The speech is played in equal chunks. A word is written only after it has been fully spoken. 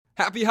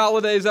Happy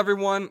holidays,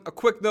 everyone. A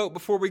quick note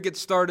before we get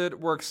started.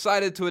 We're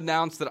excited to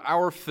announce that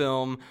our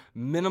film,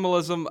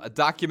 Minimalism, a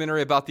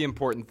documentary about the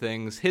important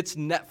things, hits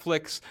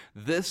Netflix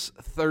this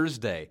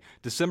Thursday,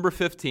 December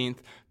 15th,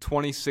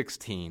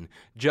 2016,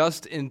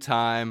 just in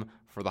time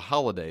for the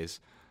holidays.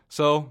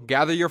 So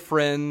gather your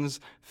friends,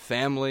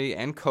 family,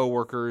 and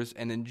coworkers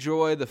and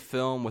enjoy the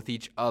film with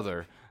each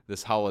other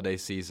this holiday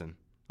season.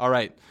 All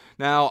right,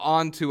 now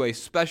on to a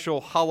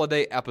special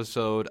holiday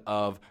episode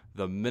of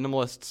the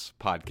Minimalists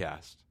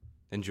Podcast.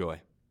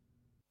 Enjoy.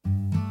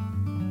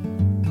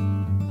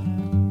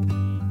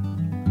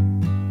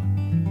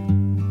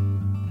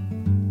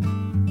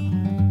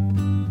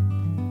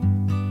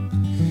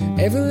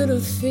 Every little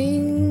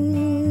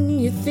thing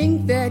you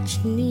think that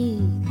you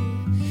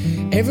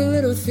need, every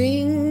little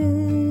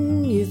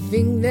thing you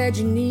think that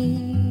you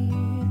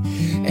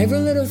need, every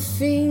little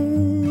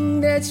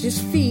thing that's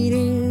just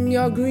feeding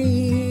your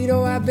greed.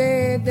 Oh, I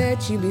bet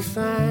that you'd be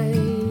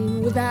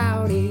fine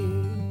without it.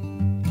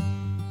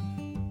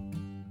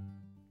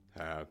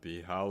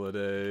 Happy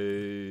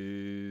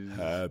holidays.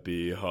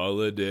 Happy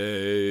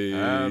holidays.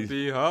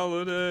 Happy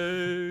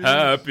holidays.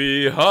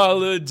 Happy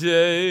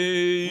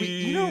holidays.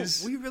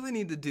 We really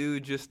need to do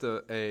just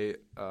an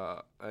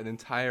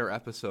entire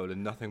episode of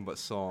nothing but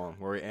song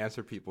where we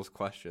answer people's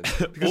questions.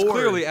 Because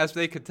clearly, as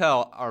they could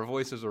tell, our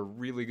voices are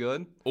really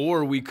good.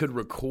 Or we could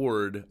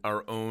record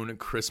our own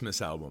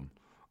Christmas album.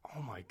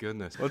 Oh my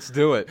goodness. Let's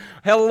do it.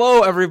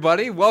 Hello,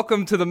 everybody.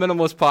 Welcome to the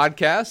Minimalist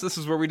Podcast. This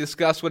is where we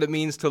discuss what it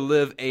means to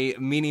live a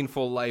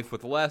meaningful life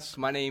with less.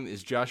 My name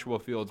is Joshua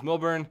Fields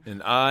Milburn.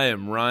 And I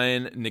am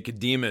Ryan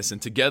Nicodemus.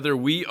 And together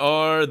we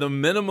are the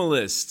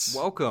Minimalists.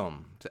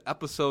 Welcome to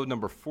episode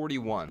number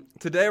 41.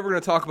 Today we're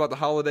going to talk about the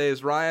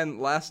holidays. Ryan,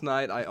 last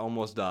night I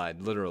almost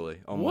died.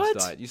 Literally, almost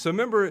died. So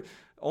remember,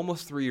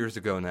 almost 3 years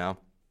ago now,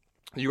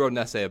 you wrote an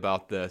essay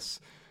about this.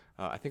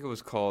 I think it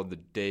was called The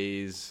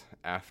Days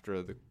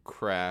After the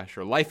Crash,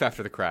 or Life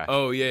After the Crash.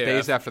 Oh, yeah.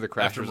 Days After the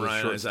Crash was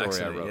a short story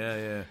accident. I wrote.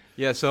 Yeah.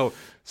 Yeah, so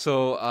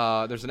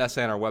there's an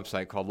essay on our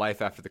website called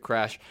Life After the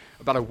Crash.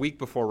 About a week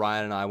before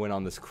Ryan and I went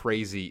on this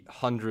crazy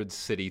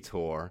 100-city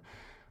tour,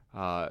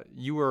 where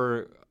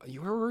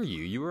were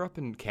you? You were up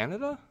in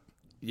Canada?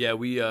 Yeah,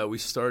 we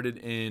started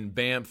in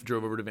Banff,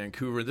 drove over to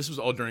Vancouver. This was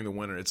all during the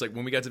winter. It's like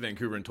when we got to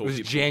Vancouver and told people.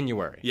 It was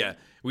January. Yeah,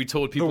 we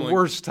told people. The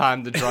worst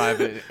time to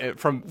drive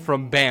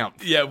from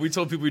Banff. Yeah, we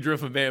told people we drove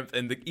from Banff,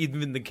 and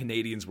even the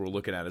Canadians were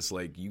looking at us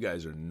like, you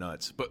guys are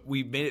nuts. But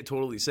we made it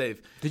totally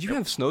safe. Did you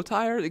have snow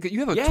tires? You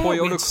have a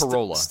Toyota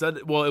Corolla.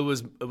 Well, it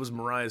was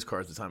Mariah's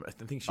car at the time. I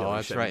think she had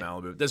a Chevy right.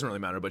 Malibu. It doesn't really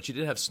matter, but she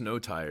did have snow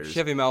tires.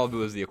 Chevy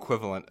Malibu is the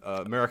equivalent,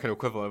 American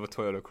equivalent of a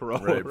Toyota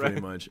Corolla. Right, pretty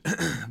much.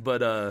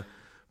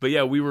 But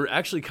yeah, we were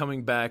actually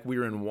coming back. We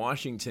were in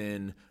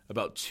Washington,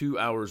 about 2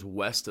 hours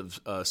west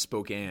of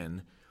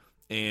Spokane,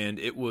 and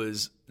it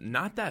was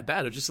not that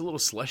bad. It was just a little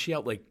slushy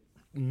out, like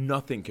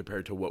nothing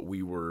compared to what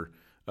we were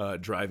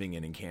driving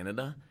in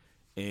Canada.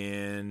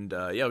 And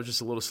it was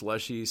just a little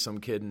slushy. Some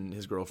kid and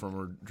his girlfriend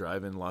were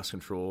driving, lost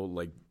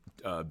control,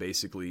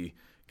 basically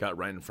got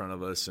right in front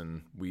of us,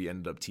 and we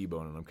ended up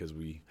T-boning them because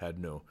we had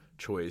no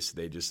choice.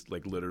 They just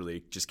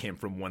literally just came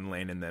from one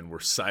lane and then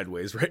were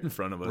sideways right in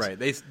front of us. Right,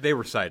 they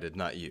were sighted,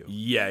 not you.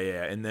 Yeah,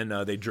 and then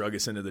they drug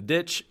us into the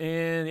ditch,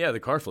 and the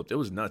car flipped. It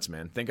was nuts,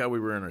 man. Thank God we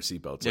were in our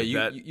seatbelts.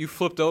 Yeah, you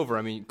flipped over.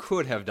 I mean, you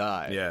could have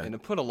died. Yeah, and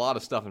it put a lot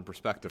of stuff in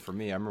perspective for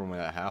me. I remember when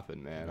that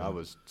happened, man. I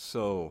was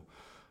so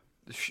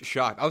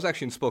shocked. I was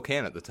actually in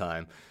Spokane at the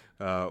time.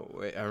 I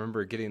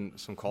remember getting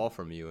some call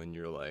from you, and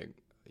you're like,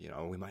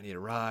 we might need a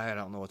ride. I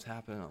don't know what's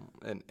happening.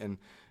 And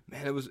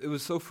man, it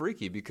was so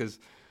freaky because,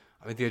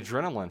 I mean, the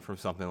adrenaline from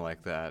something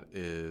like that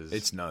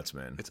it's nuts,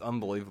 man. It's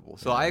unbelievable.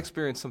 So I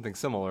experienced something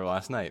similar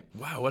last night.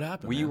 Wow, what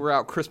happened? We were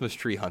out Christmas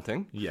tree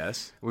hunting.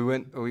 Yes.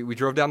 We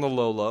drove down the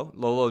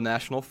Lolo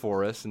National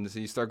Forest, and so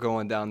you start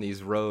going down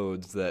these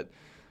roads that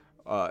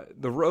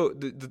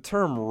the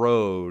term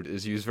road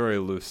is used very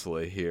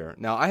loosely here.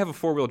 Now, I have a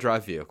 4-wheel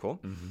drive vehicle,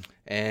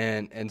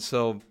 and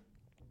so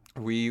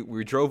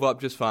we drove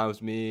up just fine. It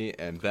was me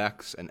and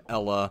Bex and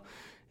Ella,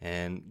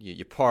 and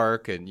you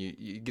park, and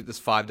you get this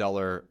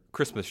 $5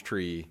 Christmas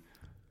tree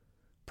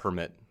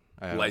permit.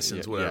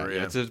 License, whatever.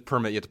 Yeah. It's a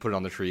permit. You have to put it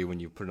on the tree when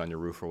you put it on your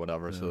roof or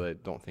whatever, so they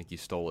don't think you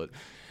stole it.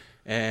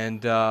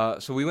 And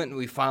so we went and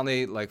we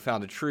finally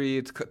found a tree.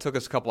 It took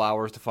us a couple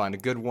hours to find a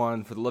good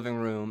one for the living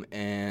room,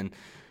 and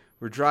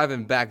we're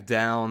driving back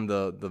down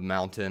the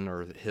mountain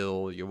or the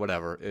hill,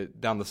 whatever,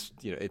 down the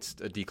it's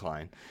a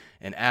decline,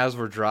 and as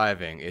we're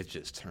driving, it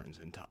just turns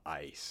into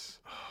ice.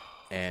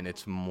 And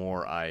it's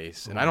more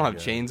ice, and I don't have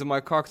chains in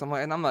my car because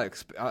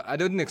I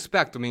didn't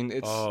expect. I mean,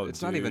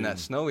 it's not even that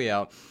snowy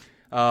out,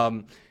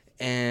 so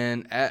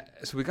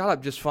we got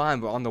up just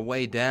fine. But on the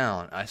way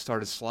down, I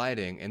started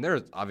sliding, and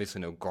there's obviously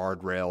no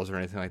guardrails or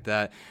anything like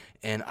that,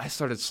 and I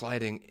started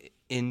sliding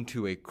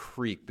into a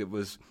creek that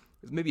was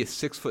maybe a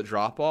 6-foot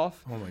drop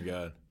off. Oh my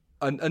God!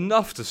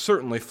 Enough to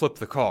certainly flip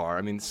the car.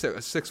 I mean, a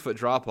 6-foot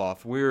drop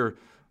off. We're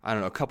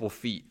a couple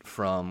feet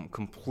from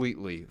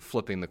completely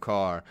flipping the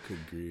car. Good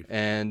grief.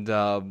 And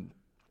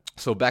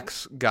So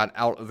Bex got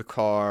out of the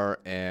car,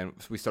 and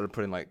we started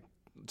putting like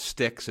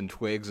sticks and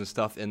twigs and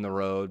stuff in the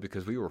road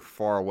because we were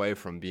far away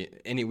from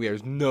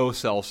there's no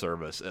cell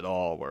service at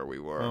all where we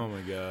were. Oh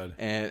my God.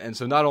 And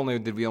so not only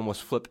did we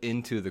almost flip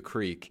into the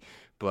creek,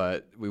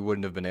 but we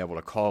wouldn't have been able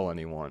to call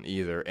anyone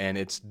either. And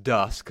it's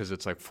dusk because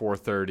it's like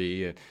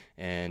 4:30,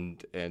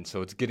 and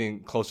so it's getting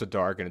close to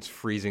dark, and it's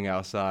freezing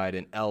outside.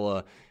 And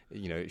Ella,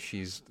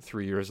 she's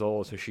 3 years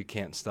old, so she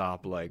can't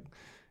stop like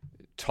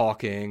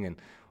talking and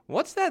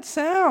what's that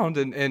sound?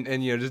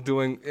 And just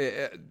doing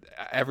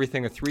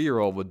everything a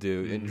 3-year-old would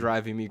do, and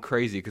driving me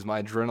crazy because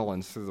my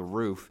adrenaline's through the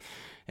roof.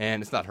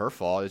 And it's not her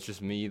fault. It's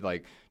just me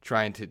like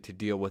trying to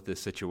deal with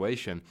this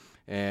situation.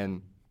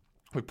 And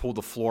we pulled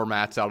the floor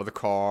mats out of the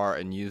car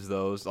and used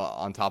those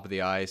on top of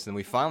the ice. And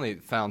we finally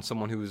found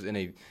someone who was in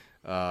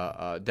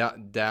a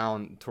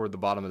down toward the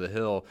bottom of the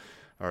hill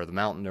or the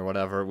mountain or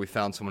whatever. We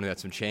found someone who had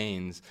some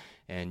chains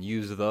and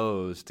used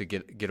those to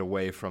get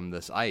away from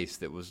this ice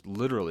that was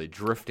literally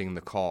drifting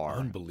the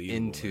car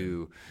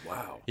into. Man.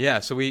 Wow. Yeah,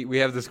 so we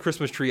have this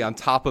Christmas tree on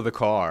top of the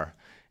car,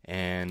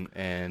 and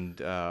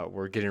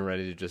we're getting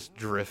ready to just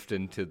drift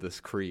into this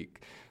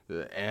creek.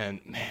 And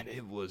man,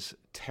 it was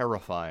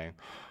terrifying.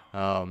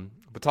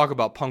 But talk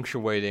about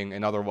punctuating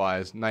an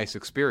otherwise nice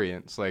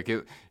experience. Like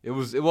it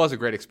was a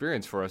great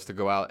experience for us to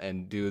go out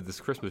and do this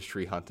Christmas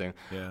tree hunting.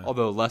 Yeah.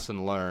 Although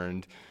lesson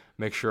learned,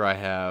 make sure I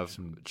have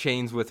some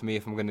chains with me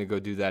if I'm going to go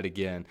do that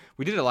again.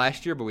 We did it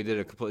last year, but we did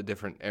a completely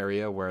different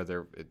area where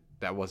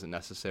that wasn't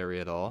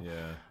necessary at all.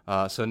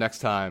 Yeah. So next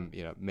time,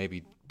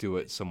 maybe do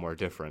it somewhere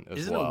different as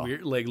Isn't well. Isn't it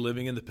weird, like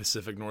living in the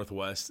Pacific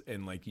Northwest,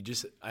 and like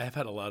I have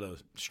had a lot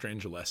of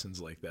strange lessons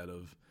like that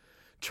of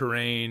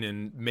terrain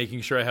and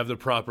making sure I have the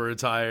proper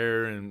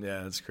attire, and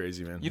yeah, it's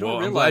crazy, man.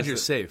 I'm glad you're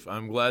safe.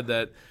 I'm glad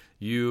that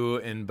you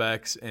and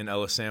Bex and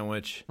Ella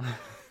Sandwich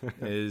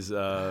is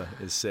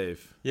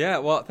safe. Yeah,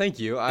 well, thank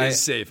you. Are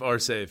safe.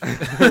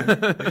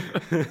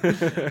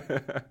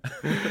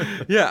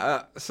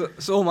 Yeah,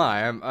 so am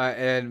I.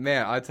 And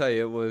man, I tell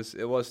you,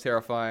 it was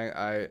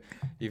terrifying.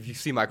 If you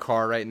see my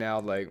car right now,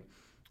 like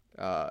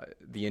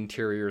the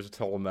interior is a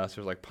total mess.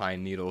 There's like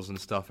pine needles and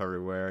stuff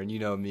everywhere, and you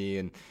know me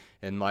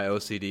and my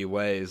OCD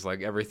ways,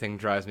 like everything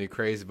drives me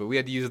crazy. But we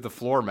had to use the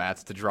floor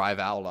mats to drive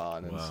out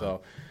on, and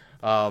so.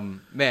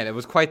 Man, it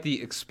was quite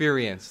the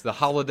experience, the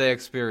holiday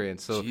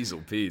experience. So Jeez,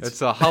 Pete.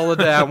 It's a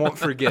holiday I won't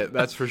forget,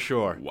 that's for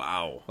sure.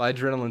 Wow. My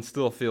adrenaline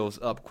still feels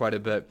up quite a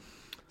bit.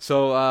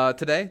 So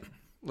today,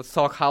 let's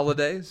talk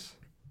holidays.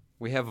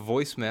 We have a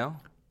voicemail.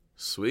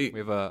 Sweet. We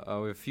have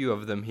a few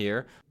of them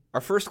here.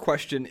 Our first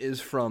question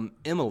is from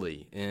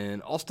Emily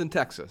in Austin,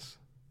 Texas.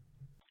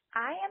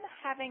 I am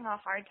having a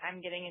hard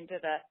time getting into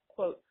the,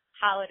 quote,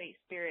 holiday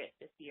spirit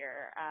this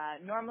year.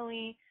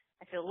 Normally,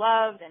 I feel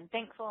loved and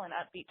thankful and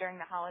upbeat during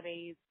the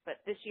holidays, but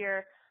this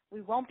year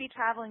we won't be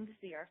traveling to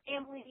see our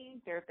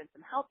family. There have been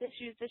some health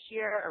issues this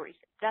year, a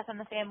recent death in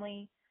the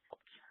family.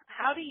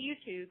 How do you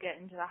two get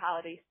into the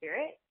holiday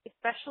spirit,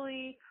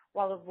 especially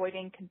while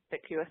avoiding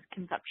conspicuous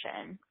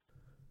consumption?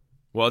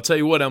 Well, I'll tell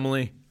you what,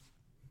 Emily.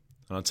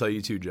 And I'll tell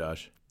you too,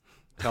 Josh.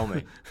 Tell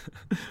me.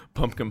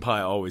 Pumpkin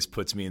pie always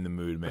puts me in the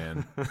mood,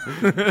 man.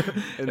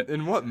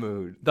 In what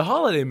mood? The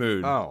holiday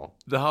mood. Oh.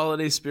 The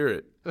holiday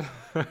spirit.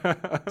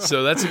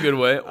 So that's a good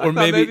way. Or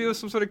maybe it was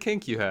some sort of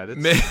kink you had.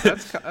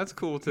 That's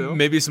cool too.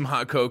 Maybe some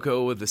hot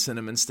cocoa with a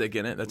cinnamon stick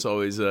in it. That's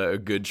always a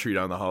good treat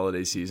on the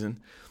holiday season.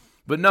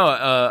 But no,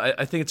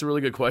 I think it's a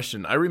really good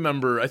question. I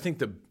remember, I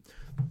think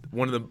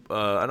one of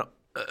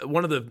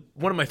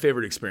my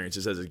favorite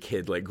experiences as a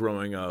kid, like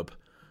growing up,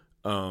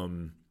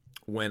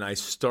 when I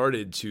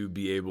started to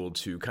be able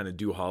to kind of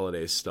do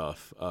holiday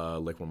stuff,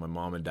 like when my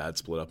mom and dad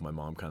split up, my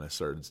mom kind of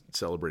started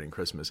celebrating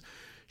Christmas.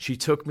 She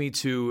took me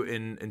to,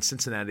 in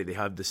Cincinnati, they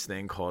have this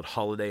thing called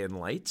Holiday and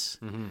Lights.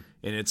 Mm-hmm.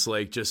 And it's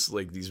like just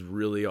like these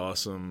really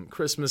awesome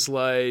Christmas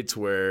lights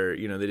where,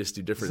 they just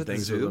do different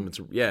things with them.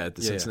 At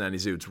the Cincinnati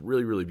Zoo. It's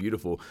really, really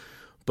beautiful.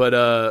 But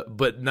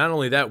not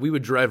only that, we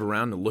would drive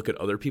around and look at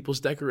other people's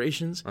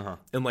decorations. Uh-huh.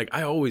 And like,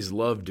 I always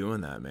loved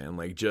doing that, man.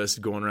 Like just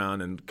going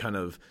around and kind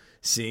of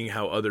seeing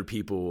how other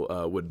people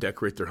would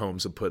decorate their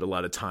homes and put a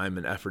lot of time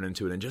and effort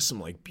into it, and just some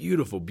like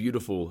beautiful,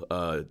 beautiful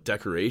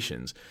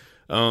decorations.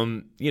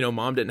 Mom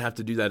didn't have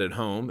to do that at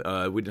home.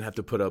 We didn't have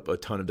to put up a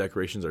ton of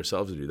decorations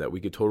ourselves to do that. We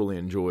could totally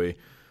enjoy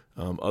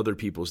other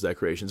people's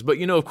decorations.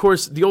 But, of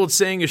course, the old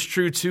saying is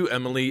true too,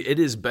 Emily. It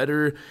is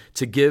better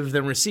to give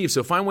than receive.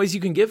 So find ways you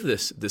can give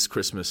this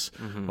Christmas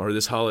or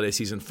this holiday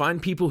season.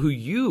 Find people who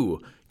you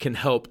can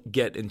help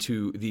get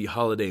into the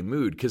holiday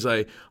mood. Because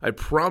I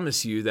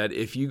promise you that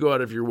if you go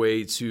out of your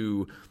way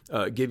to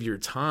give your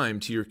time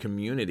to your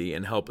community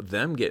and help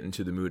them get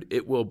into the mood,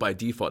 it will by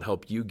default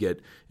help you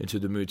get into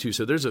the mood too.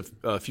 So there's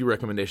a few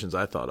recommendations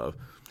I thought of.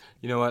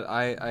 You know what?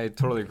 I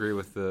totally agree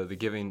with the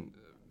giving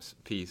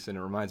piece, and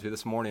it reminds me,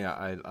 this morning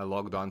I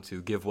logged on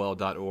to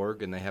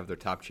givewell.org, and they have their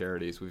top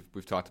charities.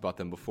 We've talked about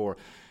them before,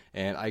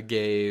 and I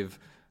gave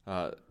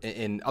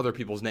in other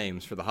people's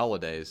names for the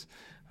holidays.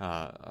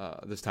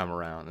 this time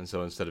around. And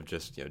so instead of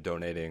just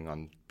donating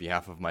on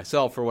behalf of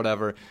myself or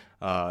whatever,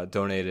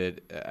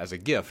 donated as a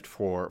gift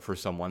for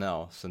someone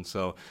else. And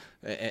so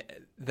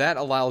that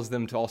allows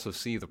them to also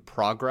see the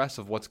progress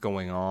of what's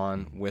going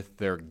on with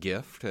their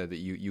gift that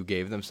you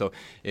gave them. So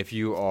if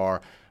you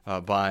are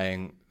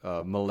buying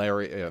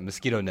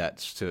mosquito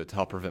nets to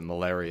help prevent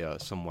malaria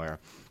somewhere,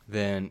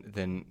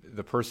 then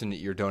the person that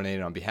you're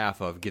donating on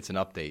behalf of gets an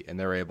update, and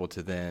they're able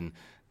to then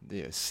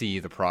see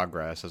the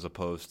progress as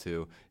opposed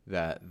to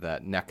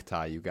that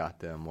necktie you got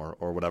them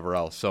or whatever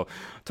else. So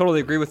totally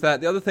agree with that.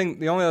 The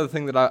only other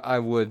thing that I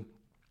would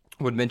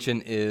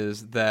mention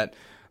is that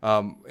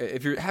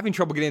if you're having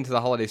trouble getting into the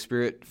holiday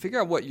spirit,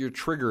 figure out what your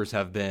triggers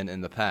have been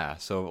in the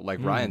past. So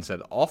like Ryan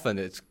said, often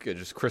it's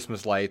just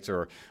Christmas lights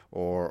or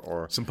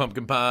some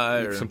pumpkin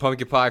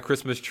pie,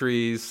 Christmas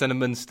trees,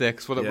 cinnamon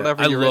sticks,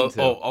 whatever you're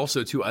into. Oh,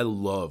 also too, I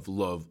love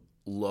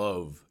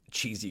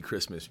cheesy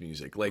Christmas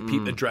music. Like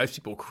it drives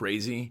people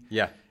crazy.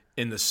 Yeah.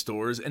 In the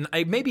stores, and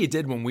maybe it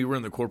did when we were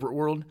in the corporate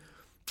world.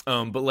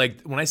 But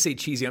like when I say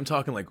cheesy, I'm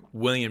talking like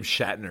William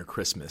Shatner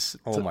Christmas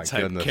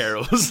type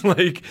carols.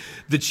 Like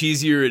the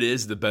cheesier it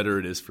is, the better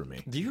it is for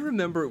me. Do you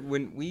remember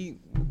when we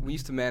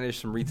used to manage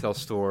some retail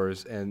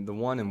stores, and the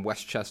one in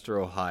Westchester,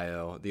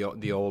 Ohio,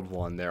 the old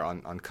one there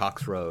on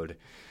Cox Road?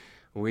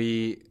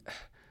 I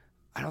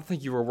don't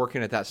think you were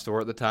working at that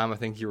store at the time. I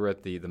think you were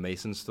at the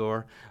Mason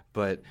store,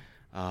 but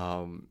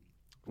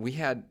we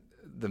had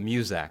the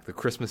Muzak, the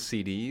Christmas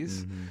CDs.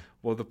 Mm-hmm.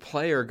 Well, the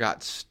player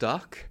got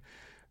stuck,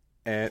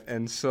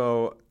 and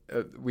so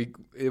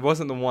it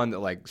wasn't the one that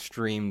like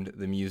streamed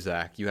the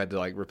Muzak. You had to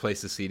like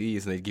replace the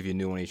CDs, and they'd give you a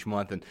new one each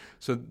month. And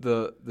so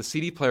the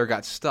CD player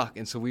got stuck,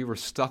 and so we were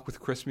stuck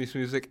with Christmas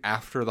music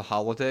after the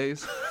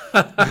holidays,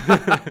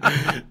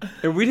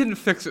 and we didn't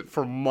fix it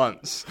for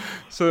months.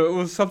 So it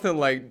was something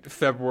like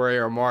February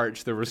or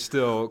March. There was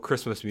still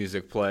Christmas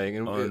music playing,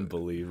 and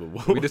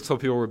unbelievable. We just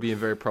told people we're being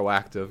very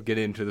proactive, get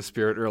into the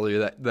spirit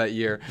earlier that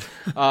year.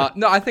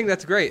 No, I think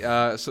that's great.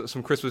 So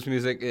some Christmas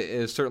music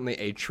is certainly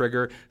a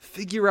trigger.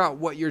 Figure out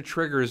what your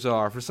triggers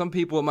are. For some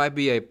people, it might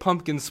be a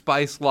pumpkin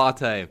spice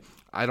latte.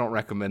 I don't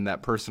recommend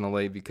that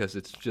personally because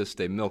it's just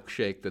a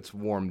milkshake that's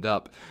warmed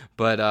up.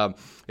 But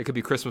it could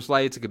be Christmas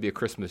lights. It could be a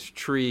Christmas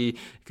tree.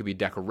 It could be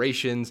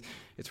decorations.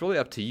 It's really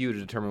up to you to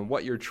determine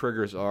what your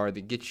triggers are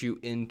that get you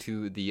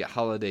into the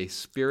holiday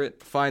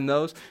spirit. Find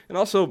those. And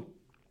also,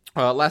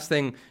 last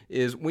thing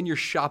is when you're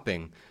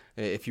shopping,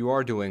 if you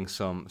are doing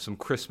some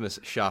Christmas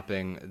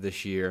shopping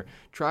this year,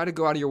 try to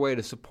go out of your way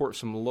to support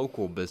some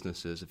local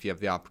businesses if you have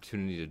the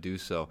opportunity to do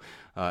so.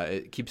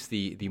 It keeps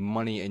the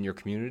money in your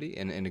community,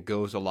 and it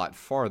goes a lot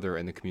farther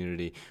in the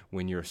community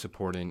when you're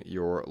supporting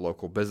your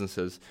local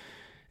businesses.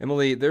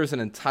 Emily, there's an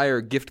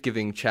entire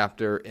gift-giving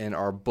chapter in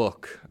our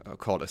book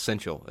called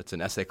Essential. It's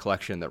an essay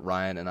collection that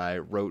Ryan and I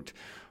wrote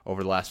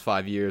over the last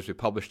 5 years. We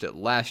published it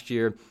last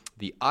year.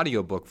 The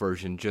audiobook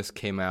version just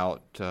came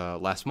out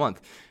last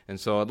month. And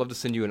so I'd love to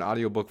send you an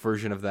audiobook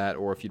version of that,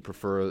 or if you'd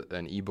prefer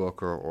an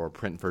ebook or a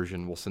print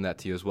version, we'll send that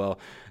to you as well.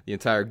 The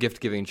entire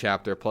gift-giving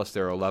chapter, plus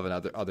there are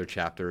 11 other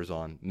chapters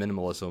on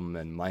minimalism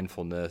and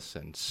mindfulness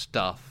and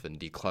stuff and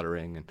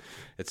decluttering and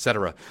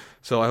etc.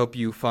 So I hope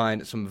you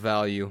find some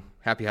value.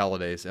 Happy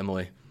holidays,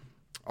 Emily.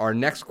 Our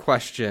next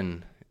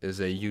question is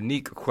a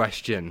unique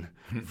question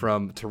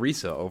from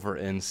Teresa over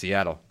in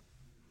Seattle.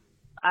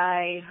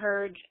 I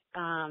heard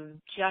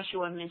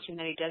Joshua mention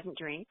that he doesn't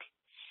drink,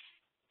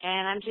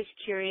 and I'm just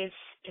curious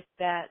if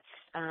that's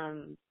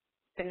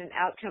been an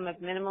outcome of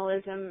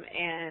minimalism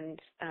and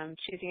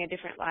choosing a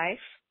different life,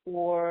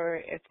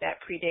 or if that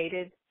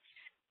predated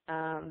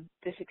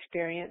this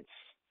experience.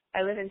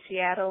 I live in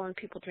Seattle, and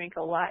people drink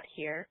a lot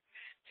here,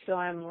 so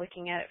I'm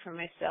looking at it for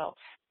myself.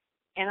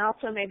 And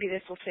also maybe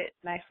this will fit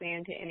nicely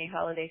into any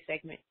holiday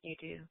segment you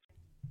do.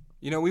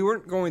 You know, we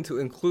weren't going to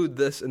include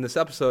this in this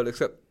episode,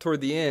 except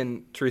toward the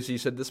end, Teresa, you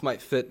said this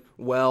might fit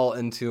well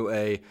into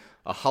a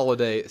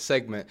holiday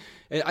segment.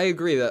 And I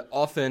agree that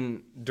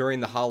often during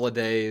the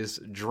holidays,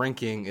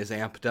 drinking is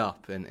amped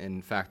up and,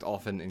 in fact,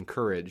 often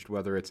encouraged,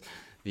 whether it's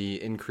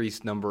the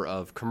increased number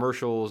of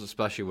commercials,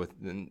 especially with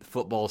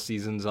football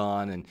seasons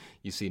on, and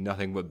you see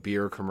nothing but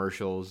beer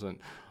commercials and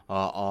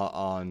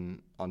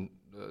on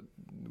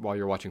while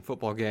you're watching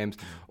football games,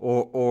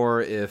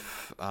 or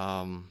if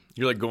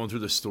you're like going through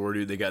the store,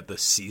 dude, they got the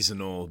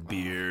seasonal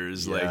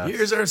beers. Yes. Like,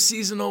 here's our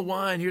seasonal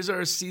wine. Here's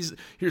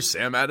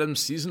Sam Adams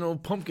seasonal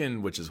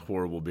pumpkin, which is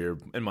horrible beer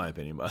in my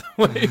opinion, by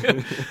the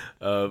way.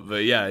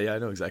 But yeah, I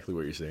know exactly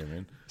what you're saying,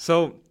 man.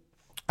 So,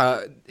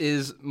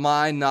 is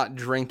my not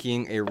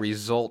drinking a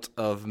result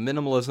of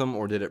minimalism,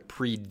 or did it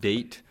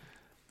predate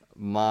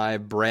my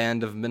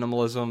brand of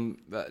minimalism?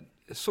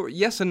 So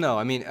yes and no.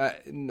 I mean,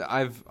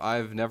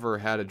 I've never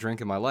had a drink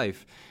in my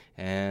life,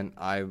 and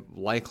I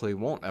likely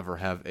won't ever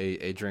have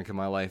a drink in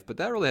my life. But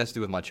that really has to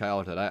do with my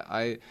childhood.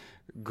 I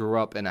grew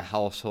up in a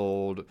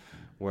household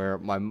where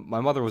my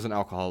mother was an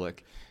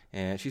alcoholic,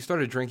 and she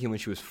started drinking when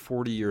she was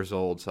 40 years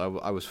old. So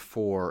I was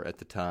 4 at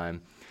the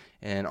time,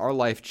 And our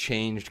life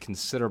changed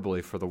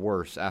considerably for the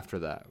worse after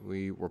that.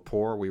 We were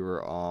poor, we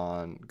were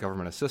on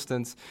government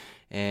assistance,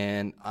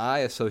 and I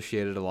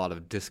associated a lot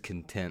of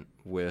discontent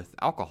with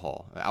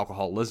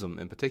alcoholism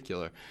in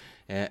particular.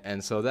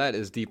 And so that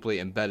is deeply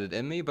embedded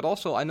in me. But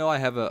also, I know I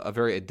have a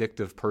very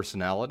addictive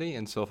personality.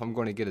 And so if I'm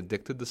going to get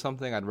addicted to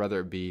something, I'd rather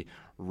it be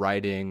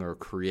writing or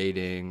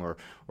creating or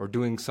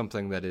doing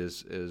something that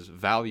is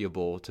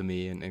valuable to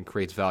me and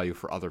creates value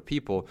for other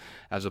people,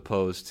 as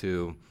opposed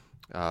to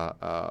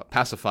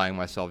pacifying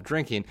myself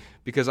drinking,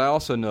 because I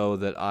also know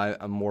that I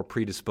am more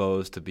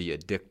predisposed to be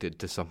addicted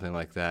to something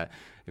like that.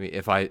 I mean,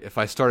 if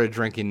I started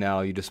drinking now,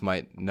 you just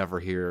might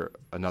never hear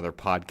another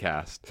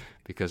podcast,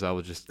 because I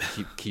will just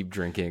keep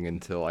drinking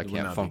until I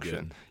can't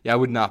function. Yeah, I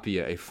would not be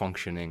a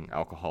functioning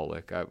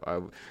alcoholic.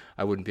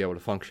 I wouldn't be able to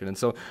function. And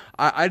so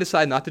I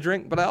decided not to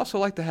drink, but I also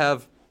like to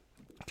have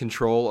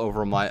control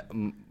over my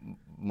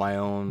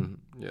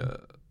own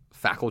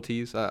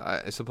faculties,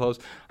 I suppose.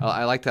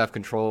 I like to have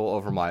control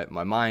over my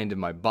mind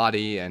and my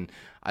body, and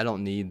I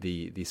don't need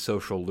the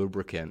social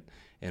lubricant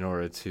in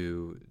order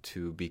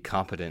to be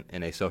competent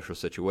in a social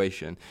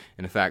situation.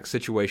 And in fact,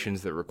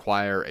 situations that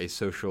require a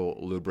social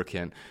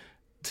lubricant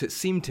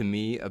seem to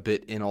me a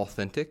bit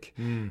inauthentic,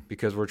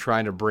 because we're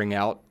trying to bring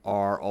out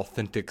our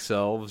authentic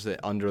selves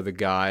under the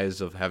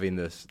guise of having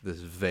this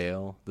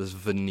veil, this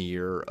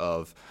veneer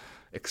of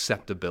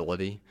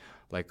acceptability.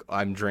 Like,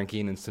 I'm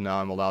drinking, and so now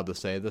I'm allowed to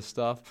say this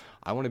stuff.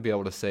 I want to be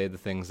able to say the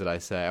things that I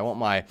say. I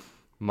want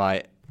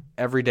my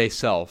everyday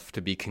self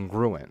to be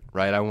congruent,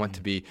 right? I want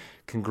to be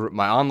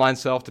my online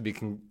self to be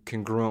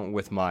congruent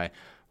with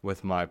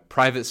my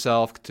private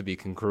self, to be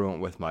congruent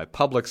with my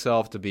public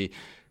self, to be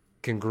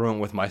congruent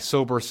with my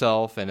sober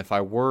self. And if I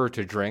were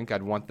to drink,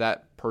 I'd want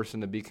that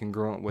person to be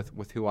congruent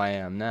with who I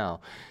am now.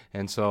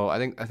 And so I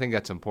think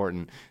that's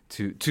important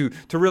to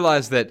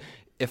realize that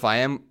if I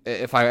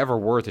ever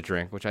were to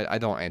drink, which I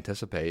don't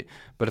anticipate,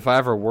 but if I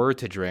ever were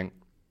to drink,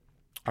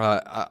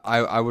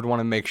 I would want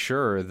to make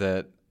sure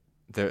that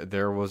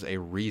there was a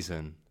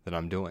reason that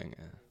I'm doing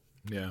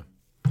it.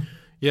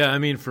 Yeah. I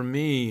mean, for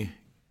me,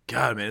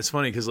 God, man, it's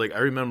funny because like I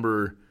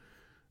remember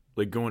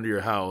like going to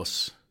your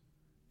house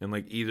and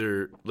like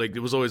either like it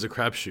was always a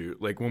crapshoot.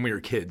 Like when we were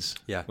kids,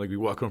 like we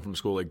walk home from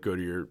school, like go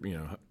to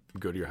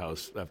your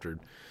house after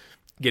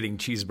getting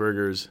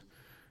cheeseburgers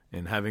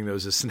and having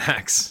those as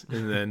snacks,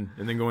 and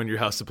then going to your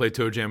house to play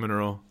Toe Jam and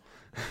Earl.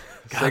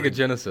 Sega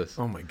Genesis.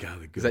 Oh my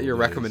God! Is that your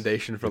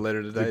recommendation for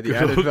later today? The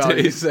added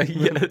value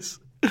segment? Yes.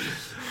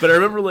 But I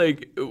remember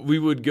like we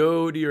would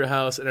go to your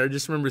house, and I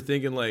just remember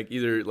thinking like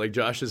either like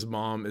Josh's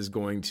mom is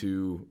going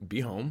to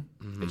be home,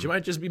 and she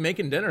might just be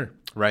making dinner.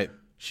 Right.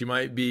 She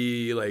might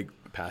be like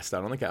passed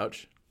out on the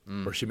couch,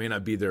 or she may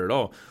not be there at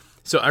all.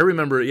 So I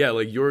remember,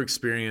 like your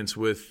experience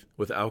with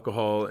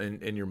alcohol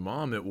and your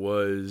mom. It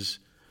was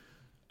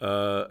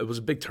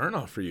a big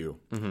turnoff for you,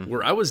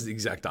 where I was the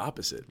exact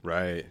opposite.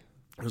 Right.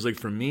 It was like,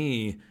 for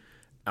me,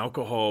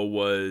 alcohol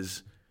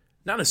was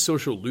not a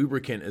social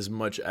lubricant as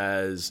much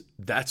as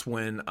that's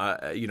when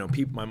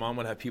my mom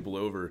would have people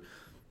over,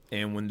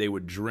 and when they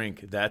would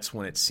drink, that's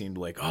when it seemed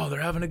like, oh, they're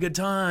having a good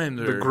time.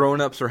 The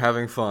grown-ups are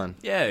having fun.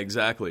 Yeah,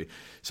 exactly.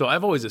 So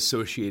I've always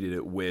associated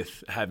it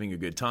with having a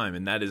good time,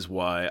 and that is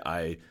why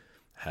I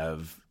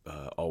have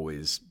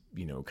always,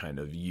 kind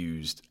of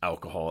used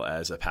alcohol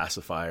as a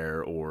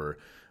pacifier or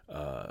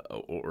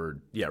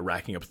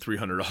racking up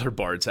 $300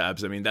 bar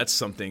tabs. I mean, that's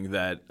something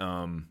that,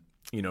 from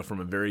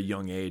a very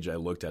young age, I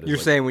looked at it. You're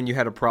saying when you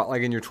had a problem,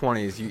 like in your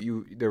 20s,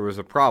 you there was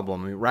a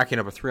problem. I mean, racking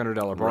up a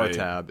 $300 bar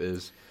tab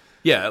is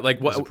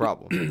a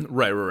problem.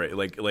 Right.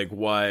 Like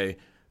why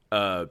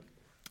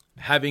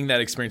having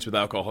that experience with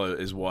alcohol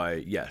is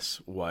why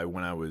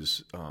when I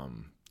was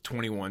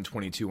 21,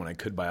 22, when I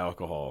could buy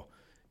alcohol,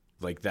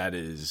 like that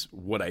is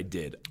what I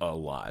did a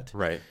lot.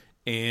 Right.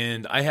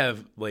 And I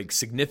have like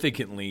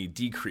significantly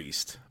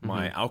decreased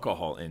my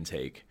alcohol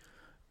intake.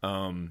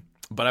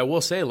 But I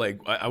will say, like,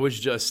 I was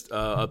just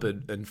up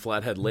in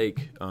Flathead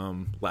Lake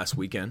last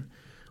weekend.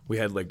 We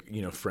had like,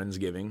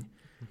 Friendsgiving.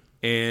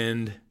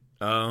 And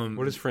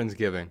what is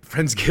Friendsgiving?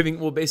 Friendsgiving,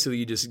 well, basically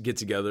you just get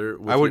together.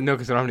 I wouldn't know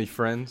because I don't have any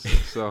friends.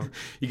 So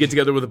you get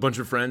together with a bunch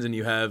of friends, and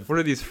you have. What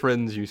are these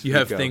friends you speak You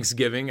have of?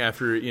 Thanksgiving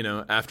after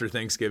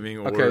Thanksgiving,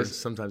 or Okay.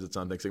 Sometimes it's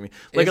on Thanksgiving.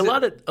 Like a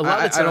lot of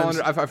times.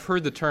 I've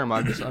heard the term.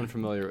 I'm just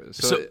unfamiliar.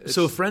 So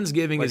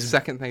Friendsgiving like is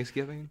second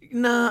Thanksgiving.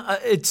 Nah,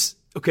 it's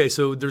okay.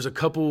 So there's a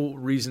couple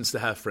reasons to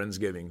have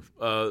Friendsgiving.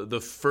 The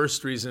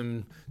first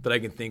reason that I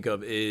can think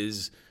of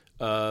is,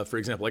 for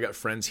example, I got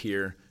friends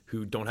here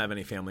who don't have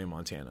any family in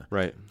Montana.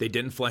 Right. They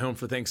didn't fly home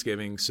for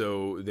Thanksgiving,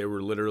 so they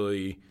were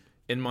literally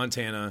in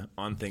Montana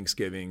on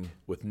Thanksgiving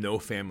with no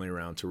family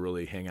around to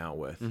really hang out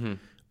with.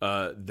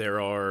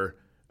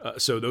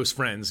 So those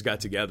friends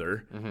got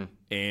together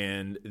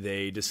and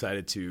they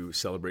decided to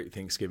celebrate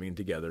Thanksgiving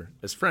together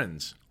as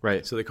friends.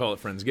 Right. So they call it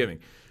Friendsgiving.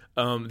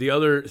 The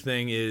other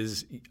thing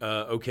is,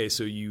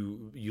 so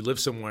you live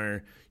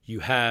somewhere, you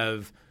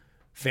have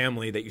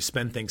family that you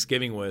spend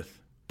Thanksgiving with,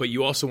 but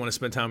you also want to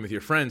spend time with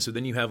your friends. So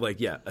then you have like,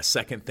 a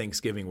second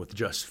Thanksgiving with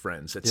just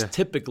friends. That's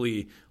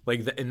typically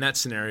like in that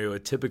scenario,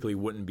 it typically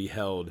wouldn't be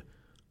held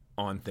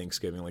on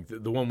Thanksgiving. Like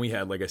the one we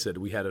had, like I said,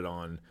 we had it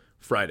on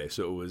Friday,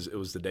 so it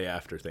was the day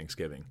after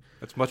Thanksgiving.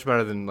 That's much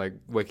better than like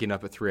waking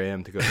up at 3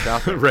 a.m. to go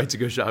shopping. Right, to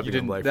go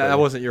shopping. That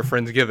wasn't your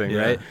Friendsgiving,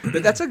 right?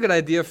 But that's a good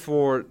idea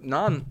for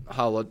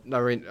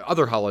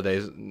other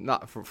holidays,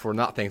 not for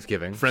not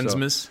Thanksgiving.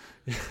 Friendsmas.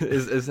 So,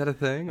 is that a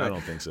thing? I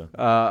don't think so.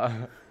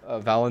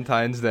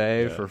 Valentine's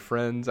Day for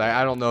friends.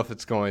 I don't know if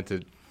it's going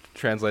to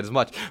translate as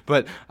much,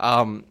 but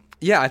I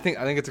think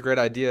it's a great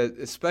idea,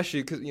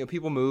 especially because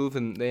people move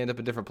and they end up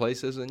in different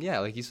places, and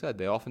like you said,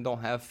 they often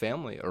don't have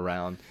family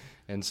around.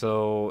 And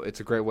so it's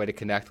a great way to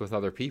connect with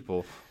other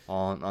people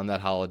on that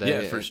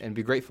holiday and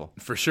be grateful.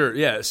 For sure,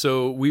 yeah.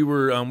 So we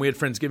had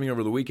Friendsgiving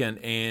over the weekend,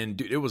 and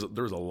dude, there was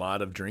a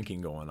lot of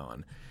drinking going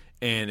on,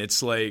 and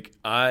it's like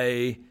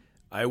I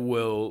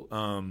will,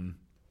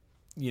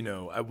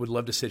 I would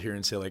love to sit here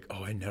and say like,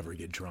 oh, I never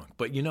get drunk,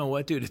 but you know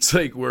what, dude? It's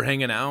like we're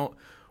hanging out.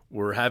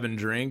 We're having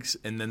drinks,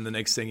 and then the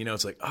next thing you know,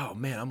 it's like, oh,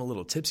 man, I'm a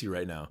little tipsy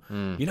right now.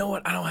 You know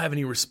what? I don't have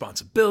any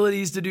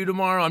responsibilities to do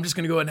tomorrow. I'm just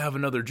going to go ahead and have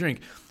another drink.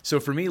 So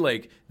for me,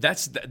 like,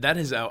 that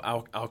is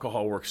how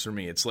alcohol works for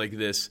me. It's like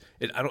this.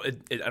 I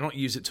don't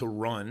use it to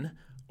run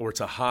or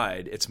to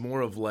hide. It's more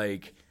of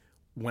like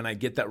when I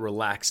get that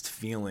relaxed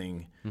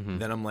feeling,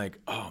 then I'm like,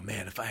 oh,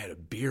 man, if I had a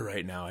beer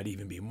right now, I'd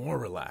even be more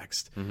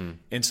relaxed.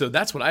 And so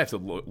that's what I have to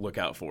look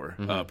out for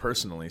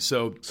personally.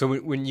 So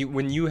when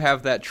you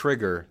have that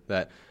trigger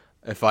that –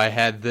 if I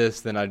had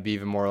this, then I'd be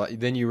even more.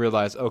 Then you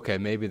realize, okay,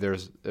 maybe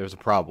there's a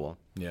problem.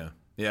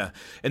 Yeah,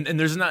 and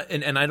there's not,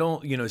 and I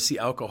don't see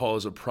alcohol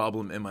as a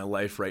problem in my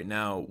life right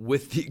now,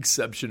 with the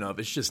exception of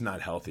it's just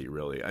not healthy,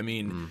 really. I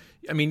mean,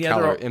 there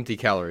are empty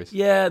calories.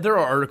 Yeah, there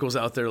are articles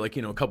out there like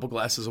a couple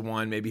glasses of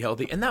wine may be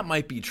healthy, and that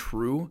might be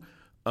true,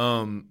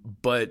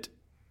 but.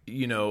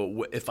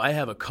 If I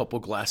have a couple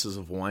glasses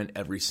of wine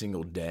every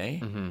single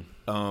day,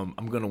 I'm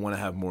going to want to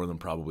have more than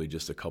probably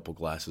just a couple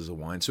glasses of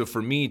wine. So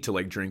for me to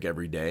like drink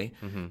every day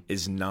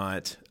is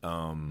not,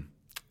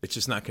 it's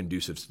just not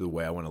conducive to the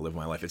way I want to live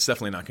my life. It's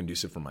definitely not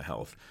conducive for my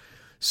health.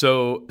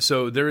 So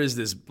there is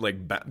this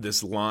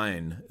this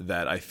line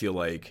that I feel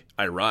like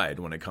I ride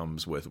when it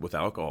comes with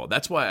alcohol.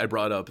 That's why I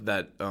brought up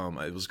that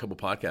it was a couple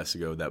podcasts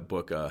ago, that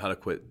book How to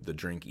Quit the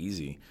Drink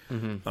Easy.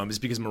 It's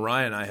because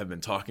Mariah and I have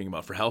been talking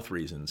about, for health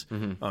reasons.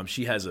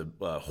 She has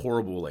a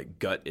horrible like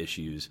gut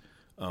issues,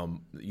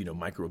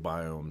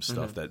 microbiome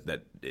stuff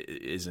that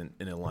isn't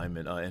in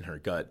alignment in her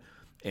gut.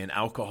 And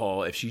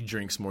alcohol, if she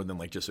drinks more than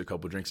like just a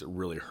couple of drinks, it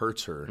really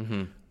hurts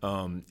her.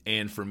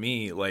 And for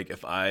me, like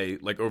if I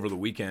like over the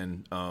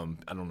weekend, I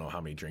don't know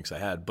how many drinks I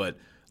had, but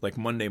like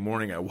Monday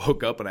morning, I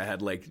woke up and I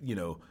had like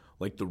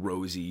like the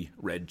rosy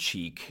red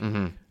cheek.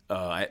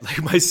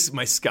 Like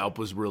my scalp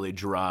was really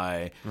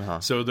dry.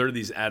 So there are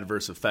these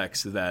adverse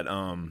effects that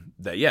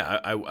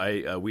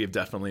we have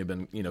definitely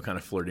been kind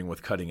of flirting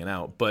with cutting it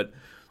out. But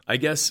I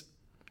guess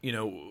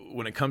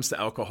when it comes to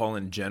alcohol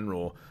in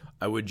general,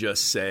 I would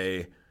just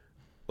say.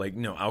 Like,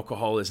 no,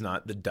 alcohol is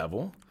not the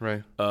devil.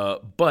 Right.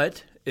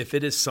 But if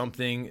it is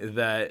something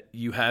that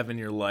you have in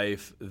your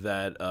life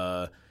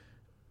that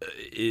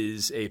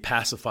is a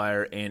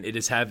pacifier and it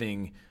is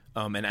having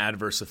an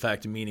adverse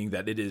effect, meaning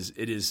that it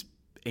is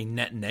a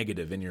net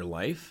negative in your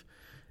life,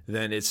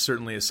 then it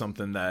certainly is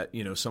something that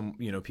some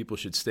people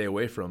should stay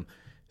away from.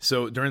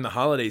 So during the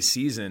holiday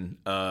season,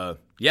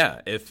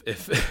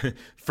 if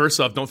first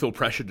off, don't feel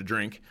pressured to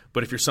drink.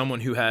 But if you're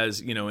someone who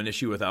has an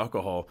issue with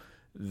alcohol,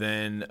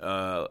 then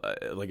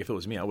like if it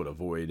was me, I would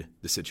avoid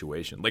the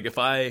situation. Like if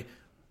I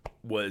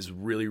was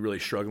really, really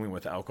struggling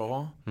with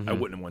alcohol, I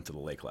wouldn't have went to the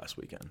lake last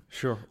weekend.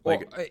 Sure.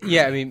 Like,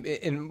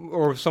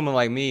 or someone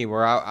like me,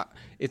 where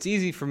it's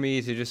easy for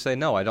me to just say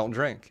no, I don't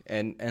drink,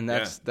 and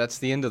that's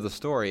the end of the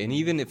story. And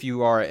even if you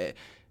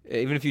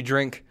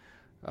drink,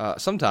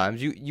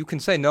 sometimes you can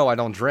say no, I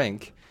don't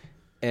drink.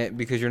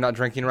 Because you're not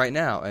drinking right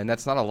now, and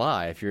that's not a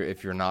lie. If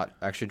you're not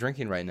actually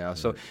drinking right now,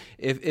 so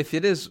if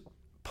it is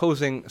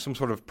posing some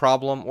sort of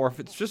problem, or if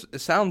it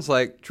sounds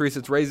like, Teresa,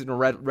 it's raising a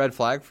red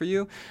flag for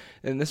you.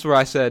 And this is where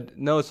I said,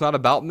 no, it's not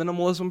about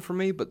minimalism for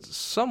me, but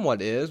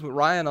somewhat is.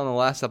 Ryan on the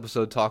last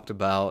episode talked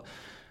about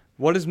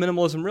what is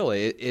minimalism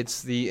really?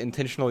 It's the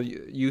intentional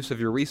use of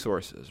your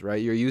resources, right?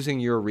 You're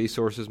using your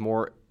resources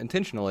more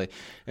intentionally.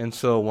 And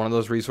so one of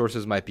those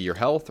resources might be your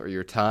health or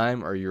your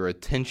time or your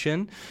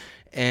attention.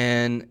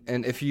 And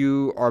if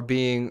you are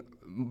being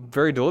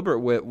very deliberate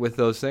with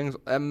those things,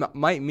 it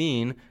might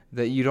mean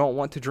that you don't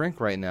want to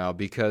drink right now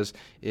because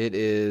it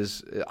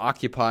is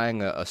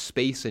occupying a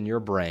space in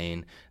your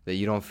brain that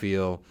you don't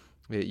feel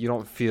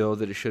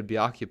that it should be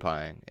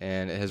occupying,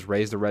 and it has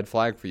raised a red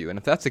flag for you. And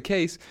if that's the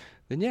case,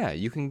 then yeah,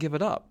 you can give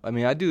it up. I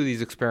mean, I do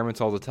these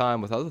experiments all the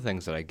time with other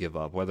things that I give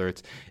up, whether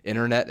it's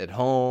internet at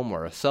home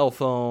or a cell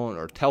phone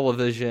or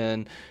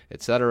television,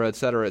 et cetera, et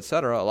cetera, et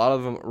cetera. A lot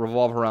of them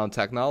revolve around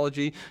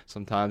technology.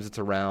 Sometimes it's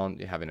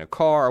around having a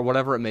car or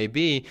whatever it may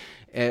be.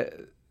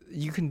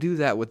 You can do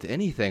that with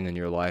anything in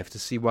your life to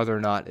see whether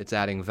or not it's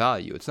adding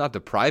value. It's not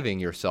depriving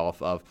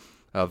yourself of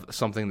of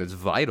something that's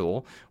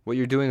vital, what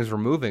you're doing is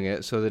removing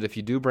it so that if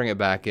you do bring it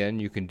back in,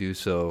 you can do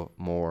so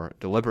more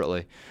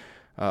deliberately.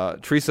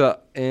 Teresa,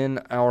 in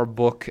our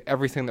book,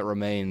 Everything That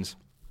Remains,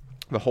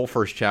 the whole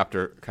first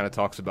chapter kind of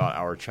talks about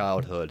our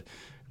childhood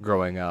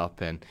growing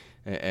up and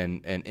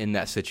in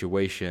that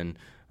situation.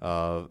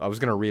 I was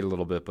going to read a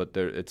little bit, but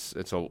it's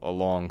a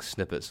long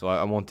snippet, so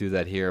I won't do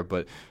that here.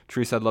 But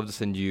Teresa, I'd love to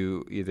send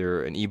you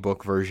either an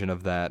ebook version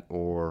of that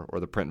or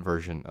the print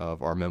version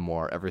of our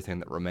memoir, Everything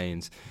That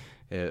Remains.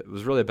 It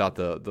was really about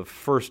the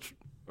first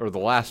or the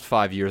last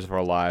 5 years of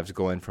our lives,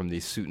 going from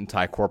these suit and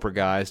tie corporate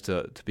guys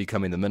to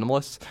becoming the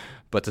minimalists.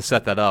 But to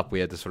set that up, we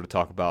had to sort of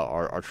talk about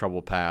our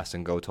troubled past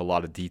and go to a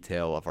lot of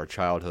detail of our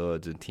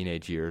childhoods and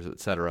teenage years, et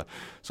cetera.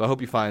 So I hope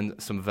you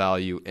find some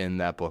value in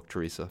that book,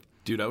 Teresa.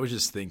 Dude, I was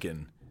just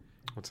thinking.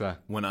 What's that?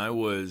 When I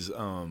was,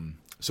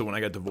 when I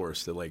got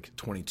divorced at like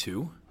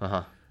 22,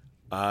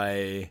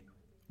 I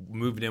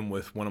moved in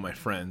with one of my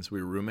friends.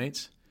 We were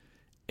roommates,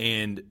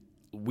 and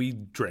we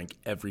drank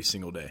every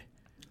single day.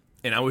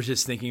 And I was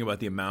just thinking about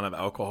the amount of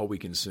alcohol we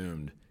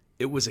consumed.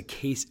 It was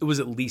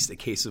at least a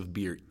case of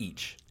beer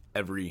each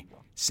every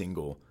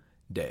single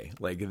day.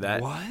 Like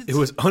that. What? It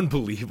was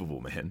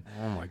unbelievable, man.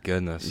 Oh my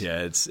goodness.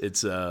 Yeah, it's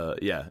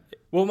yeah.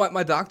 Well,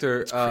 my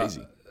doctor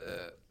crazy.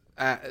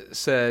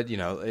 said,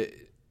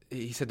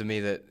 he said to me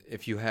that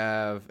if you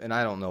have, and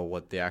I don't know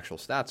what the actual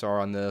stats are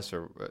on this,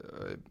 or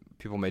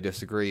people may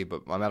disagree,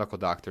 but my medical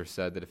doctor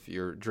said that if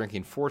you're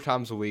drinking 4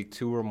 times a week,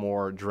 2 or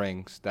more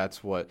drinks,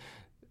 that's what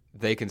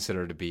they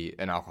consider to be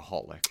an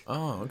alcoholic.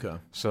 Oh, okay.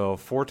 So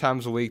 4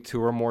 times a week,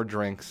 2 or more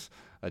drinks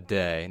a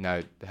day.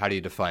 Now, how do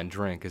you define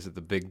drink? Is it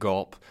the big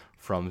gulp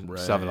from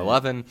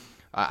 7-Eleven?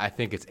 I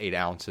think it's 8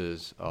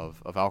 ounces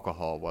of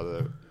alcohol.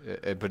 But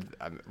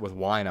with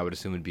wine, I would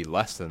assume it'd be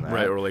less than that.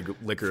 Right, or like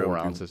liquor. 4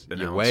 ounces.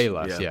 Way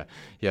less,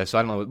 yeah. So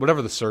I don't know.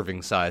 Whatever the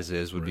serving size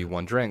is would be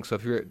 1 drink. So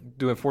if you're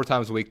doing 4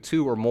 times a week,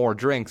 2 or more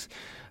drinks,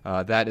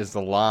 that is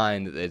the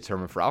line that they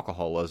determine for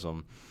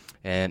alcoholism.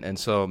 And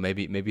so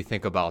maybe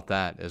think about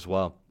that as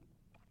well.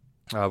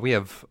 We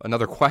have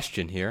another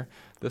question here.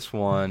 This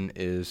one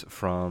is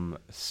from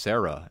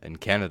Sarah in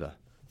Canada.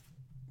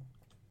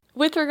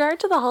 With regard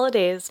to the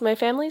holidays, my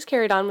family's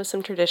carried on with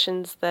some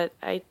traditions that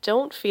I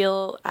don't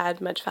feel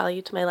add much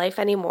value to my life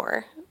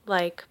anymore,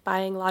 like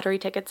buying lottery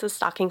tickets as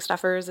stocking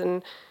stuffers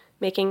and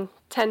making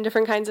 10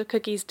 different kinds of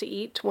cookies to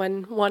eat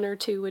when 1 or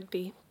 2 would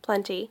be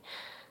plenty.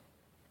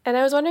 And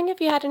I was wondering if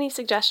you had any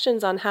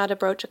suggestions on how to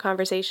broach a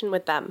conversation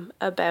with them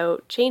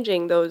about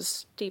changing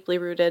those deeply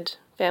rooted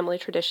family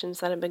traditions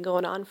that have been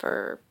going on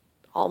for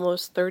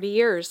almost 30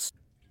 years.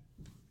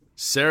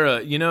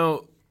 Sarah,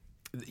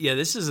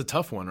 this is a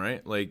tough one,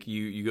 right? Like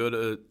you go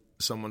to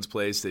someone's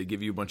place, they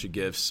give you a bunch of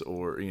gifts,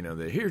 or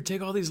they here,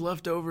 take all these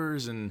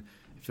leftovers, and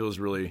it feels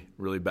really,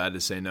 really bad to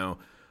say no.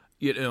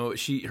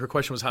 Her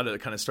question was how to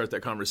kind of start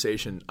that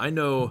conversation. I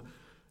know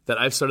that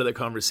I've started that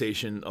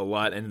conversation a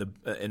lot, and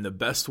the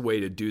best way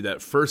to do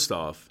that, first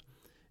off,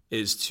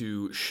 is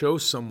to show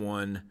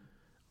someone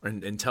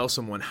and tell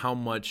someone how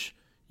much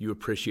you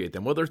appreciate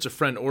them, whether it's a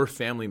friend or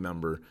family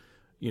member.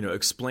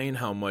 Explain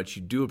how much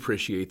you do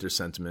appreciate their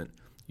sentiment,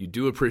 you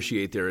do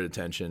appreciate their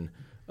attention,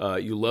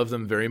 you love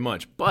them very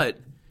much. But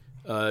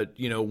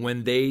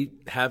when they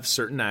have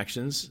certain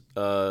actions,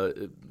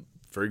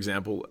 for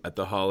example, at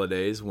the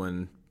holidays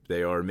when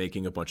they are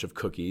making a bunch of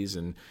cookies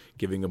and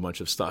giving a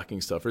bunch of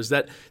stocking stuffers,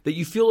 that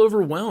you feel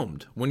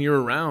overwhelmed when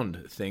you're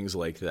around things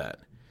like that.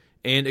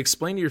 And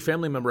explain to your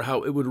family member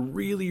how it would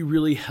really,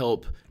 really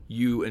help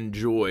you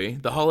enjoy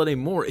the holiday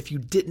more if you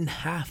didn't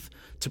have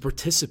to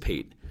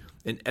participate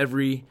in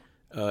every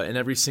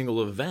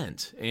single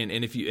event. And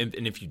if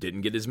you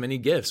didn't get as many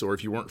gifts, or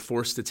if you weren't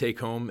forced to take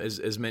home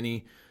as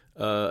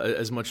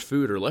much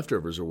food or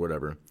leftovers or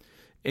whatever.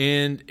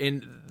 And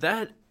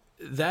that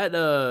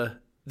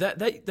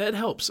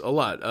helps a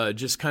lot.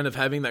 Just kind of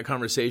having that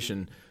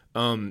conversation.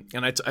 And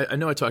I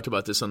know I talked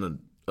about this on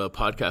a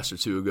podcast or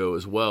 2 ago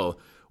as well.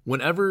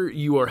 Whenever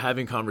you are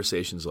having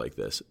conversations like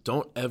this,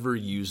 don't ever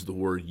use the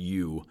word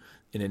you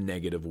in a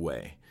negative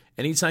way.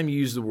 Anytime you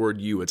use the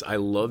word you, it's I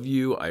love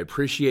you, I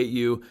appreciate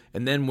you.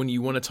 And then when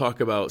you want to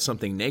talk about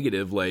something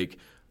negative like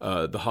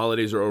the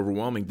holidays are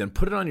overwhelming, then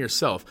put it on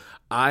yourself.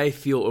 I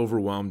feel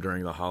overwhelmed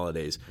during the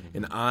holidays,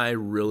 and I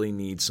really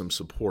need some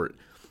support.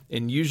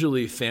 And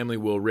usually family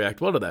will react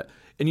well to that.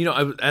 And,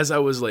 as I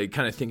was like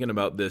kind of thinking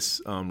about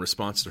this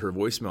response to her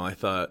voicemail, I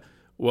thought,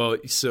 well,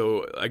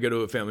 so I go to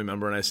a family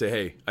member and I say,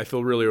 hey, I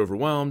feel really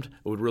overwhelmed.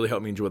 It would really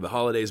help me enjoy the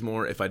holidays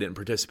more if I didn't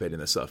participate in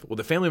this stuff. Well,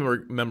 the family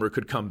member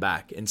could come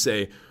back and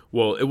say,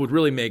 well, it would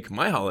really make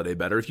my holiday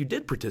better if you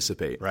did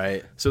participate.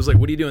 Right. So it's like,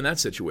 what do you do in that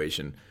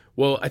situation?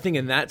 Well, I think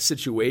in that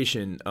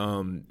situation,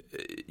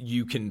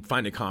 you can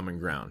find a common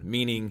ground,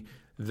 meaning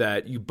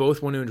that you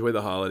both want to enjoy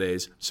the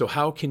holidays. So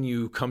how can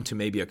you come to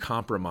maybe a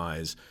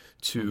compromise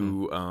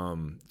to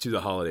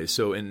the holidays?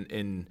 So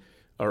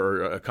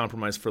or a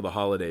compromise for the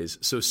holidays.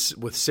 So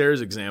with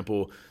Sarah's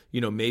example,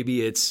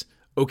 maybe it's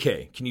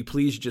okay, can you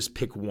please just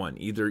pick one?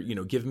 Either,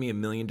 give me 1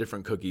 million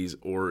different cookies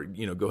or,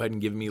 go ahead and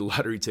give me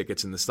lottery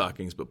tickets and the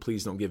stockings, but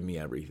please don't give me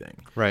everything.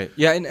 Right.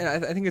 Yeah, and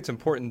I think it's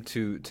important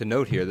to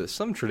note here that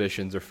some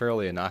traditions are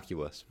fairly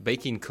innocuous.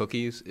 Baking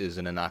cookies is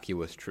an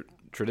innocuous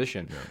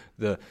tradition.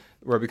 Yeah.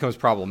 Where it becomes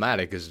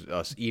problematic is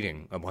us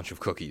eating a bunch of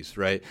cookies,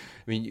 right?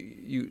 I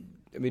mean,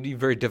 it'd be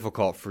very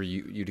difficult for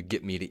you to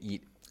get me to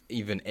eat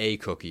even a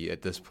cookie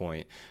at this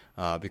point.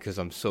 Because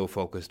I'm so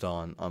focused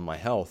on my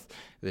health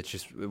that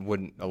it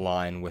wouldn't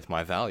align with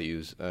my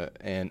values.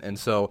 And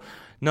so,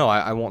 no,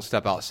 I won't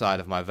step outside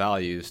of my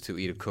values to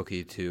eat a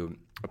cookie to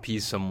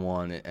appease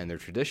someone and their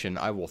tradition.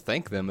 I will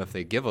thank them if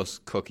they give us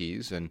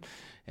cookies and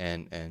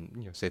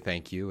say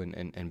thank you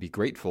and be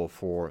grateful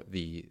for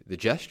the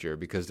gesture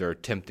because they're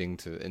attempting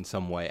to in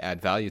some way add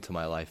value to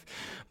my life.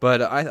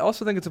 But I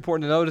also think it's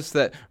important to notice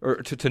that, or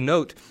to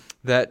note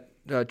that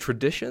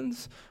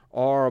traditions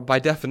are by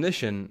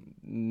definition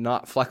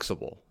not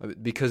flexible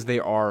because they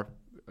are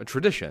a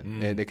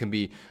tradition, and it can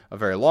be a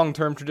very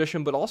long-term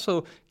tradition. But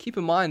also keep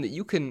in mind that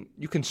you can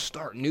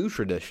start new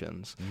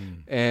traditions,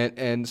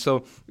 and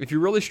so if you're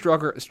really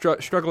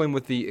struggling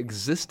with the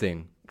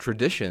existing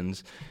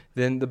traditions,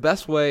 then the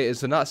best way is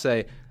to not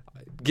say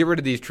get rid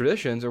of these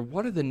traditions, or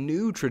what are the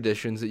new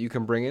traditions that you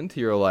can bring into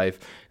your life.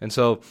 And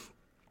so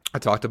I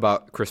talked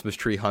about Christmas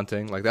tree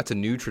hunting. Like, that's a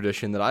new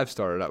tradition that I've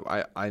started.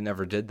 I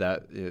never did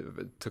that.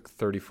 It took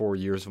 34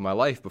 years of my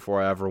life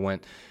before I ever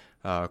went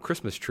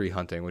Christmas tree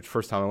hunting, which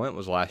first time I went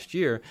was last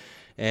year.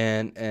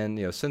 And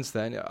since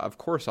then, of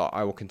course,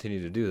 I will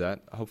continue to do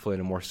that, hopefully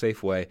in a more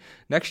safe way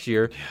next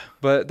year. Yeah.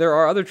 But there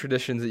are other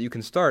traditions that you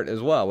can start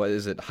as well. What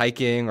is it,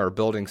 hiking or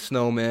building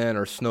snowmen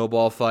or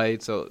snowball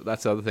fights? So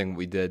that's the other thing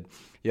we did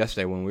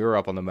yesterday when we were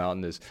up on the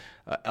mountain is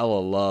Ella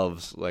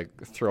loves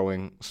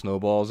throwing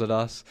snowballs at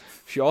us.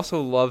 She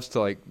also loves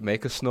to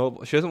make a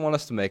snowball. She doesn't want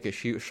us to make it.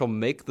 She'll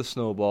make the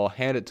snowball,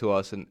 hand it to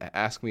us, and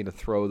ask me to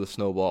throw the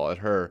snowball at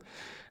her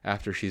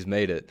after she's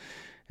made it.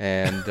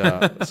 And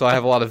so I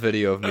have a lot of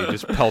video of me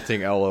just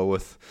pelting Ella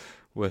with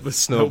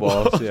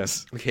snowballs.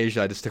 Yes.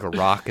 Occasionally I just stick a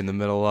rock in the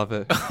middle of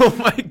it. Oh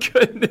my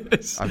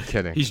goodness. I'm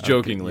kidding. He's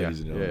joking,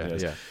 ladies and gentlemen.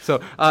 Yeah.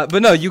 So,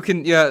 but no, you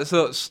can,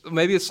 so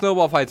maybe it's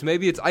snowball fights.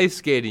 Maybe it's ice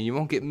skating. You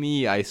won't get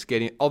me ice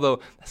skating.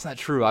 Although that's not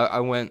true. I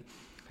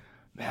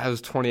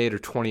was 28 or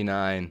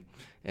 29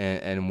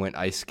 and went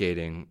ice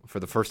skating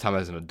for the first time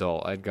as an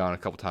adult. I'd gone a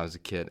couple times as a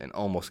kid and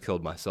almost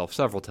killed myself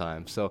several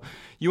times. So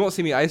you won't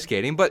see me ice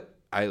skating, but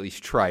I at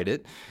least tried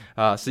it.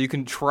 So you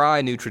can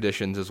try new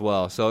traditions as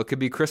well. So it could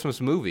be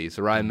Christmas movies.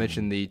 Ryan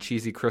mentioned the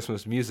cheesy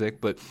Christmas music,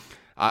 but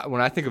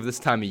when I think of this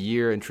time of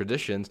year and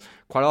traditions,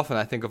 quite often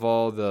I think of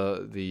all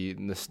the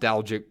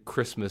nostalgic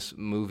Christmas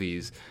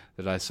movies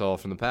that I saw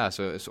from the past.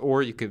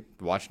 Or you could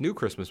watch new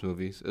Christmas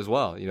movies as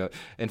well.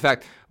 In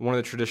fact, one of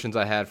the traditions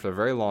I had for a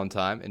very long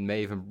time, and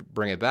may even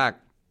bring it back,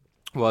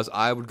 was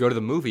I would go to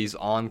the movies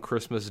on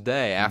Christmas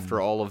Day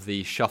after all of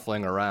the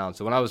shuffling around.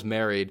 So when I was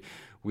married,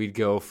 we'd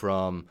go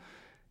from...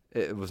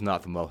 It was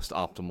not the most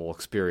optimal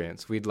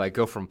experience. We'd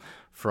go from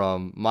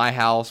my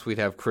house. We'd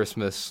have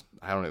Christmas.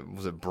 I don't know.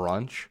 Was it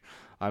brunch?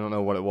 I don't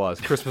know what it was.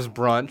 Christmas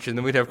brunch, and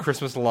then we'd have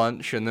Christmas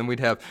lunch, and then we'd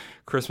have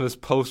Christmas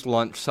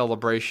post-lunch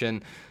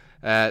celebration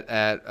at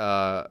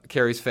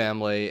Carrie's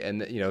family,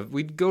 and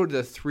we'd go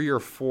to 3 or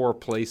 4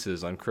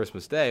 places on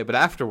Christmas Day. But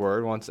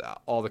afterward, once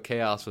all the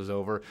chaos was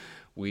over,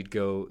 we'd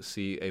go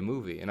see a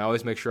movie. And I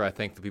always make sure I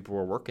thank the people who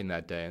were working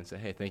that day and say,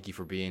 hey, thank you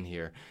for being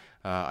here.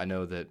 I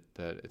know that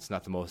it's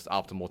not the most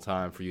optimal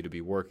time for you to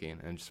be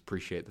working, and just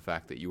appreciate the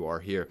fact that you are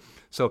here.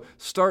 So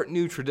start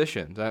new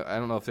traditions. I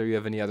don't know if you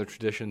have any other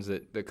traditions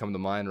that come to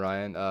mind,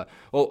 Ryan.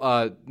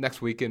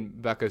 Next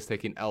weekend, Becca's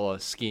taking Ella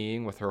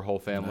skiing with her whole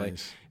family.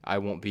 Nice. I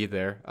won't be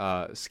there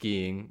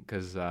skiing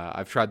because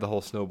I've tried the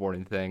whole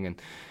snowboarding thing,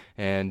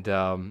 and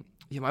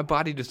my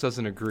body just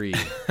doesn't agree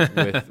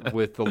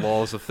with the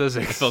laws of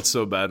physics. I felt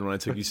so bad when I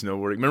took you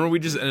snowboarding. Remember, we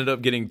just ended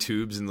up getting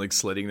tubes and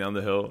sledding down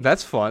the hill.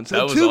 That's fun.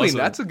 So that tubing, awesome.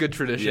 That's a good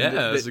tradition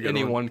that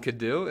anyone could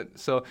do.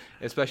 So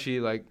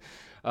especially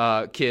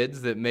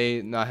kids that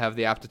may not have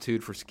the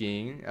aptitude for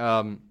skiing,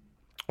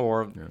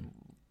 or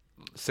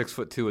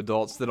 6'2"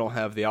 adults that don't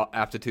have the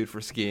aptitude for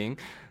skiing.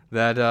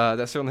 That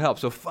certainly helps.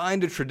 So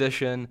find a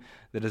tradition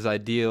that is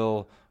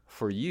ideal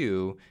for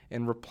you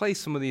and replace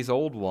some of these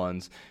old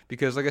ones,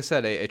 because like I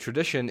said, a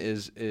tradition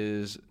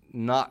is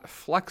not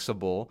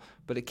flexible,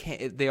 but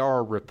they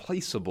are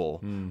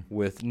replaceable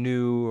with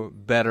new,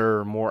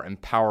 better, more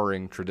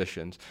empowering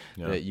traditions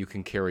that you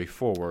can carry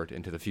forward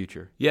into the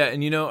future. Yeah,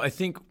 and I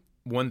think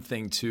one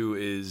thing too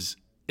is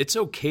it's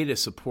okay to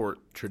support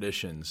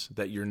traditions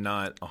that you're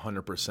not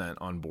 100%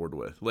 on board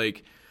with.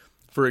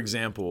 For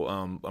example,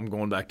 I'm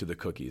going back to the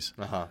cookies.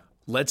 Uh-huh.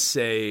 Let's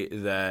say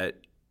that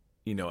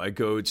I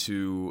go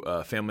to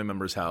a family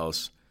member's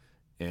house,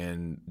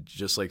 and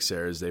just like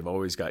Sarah's, they've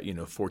always got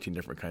 14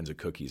 different kinds of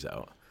cookies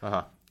out.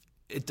 Uh-huh.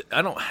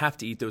 I don't have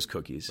to eat those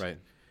cookies, right?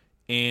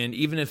 And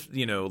even if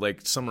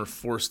some are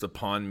forced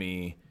upon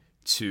me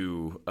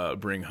to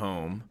bring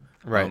home,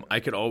 right? I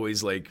could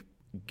always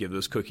give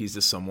those cookies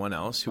to someone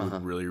else who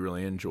would really,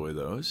 really enjoy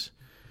those.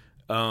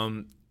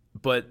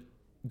 But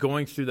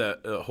going through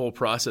that whole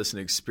process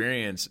and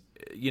experience,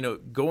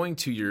 going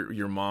to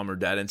your mom or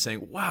dad and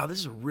saying, wow, this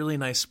is a really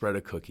nice spread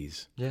of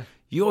cookies. Yeah.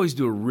 You always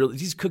do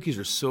these cookies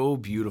are so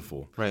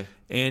beautiful. Right.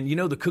 And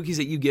the cookies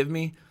that you give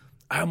me,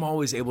 I'm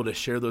always able to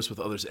share those with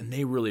others, and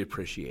they really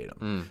appreciate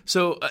them.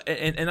 So,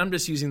 and I'm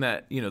just using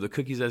that, the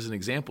cookies as an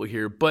example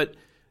here, but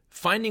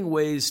finding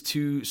ways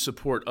to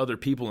support other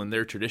people and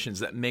their traditions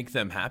that make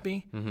them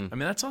happy. I mean,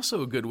 that's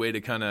also a good way to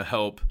kind of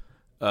help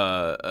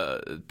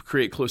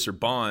create closer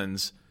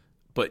bonds,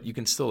 but you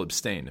can still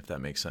abstain, if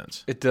that makes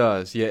sense. It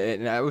does, yeah.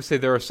 And I would say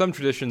there are some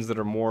traditions that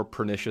are more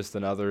pernicious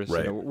than others.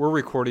 Right. We're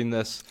recording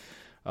this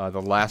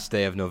the last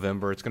day of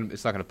November. It's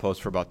not going to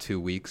post for about 2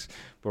 weeks,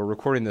 but we're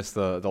recording this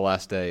the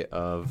last day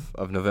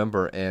of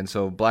November, and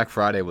so Black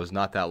Friday was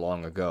not that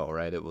long ago,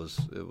 right? It was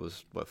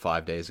what,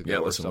 5 days ago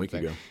or less than a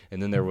something. week ago.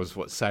 And then there was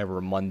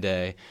Cyber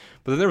Monday,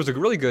 but then there was a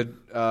really good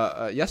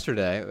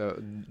yesterday,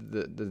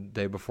 the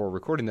day before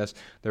recording this.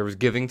 There was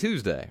Giving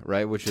Tuesday,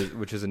 right? Which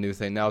is a new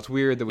thing. Now it's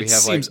weird that we have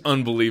seems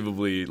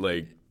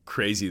unbelievably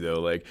crazy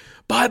though.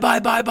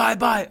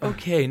 Buy.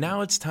 Okay,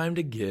 now it's time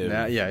to give.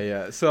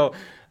 Yeah. So.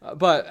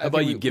 But how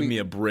about you give me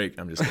a break?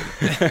 I'm just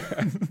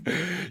kidding.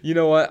 You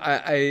know what?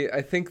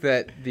 I think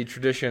that the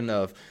tradition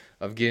of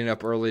getting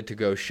up early to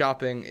go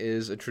shopping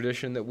is a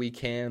tradition that we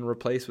can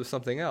replace with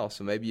something else.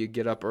 So maybe you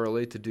get up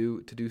early to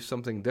do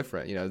something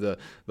different.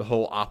 The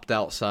whole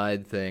opt-out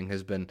side thing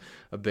has been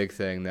a big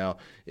thing. Now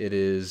it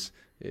is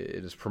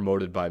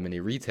promoted by many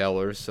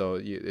retailers, so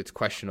it's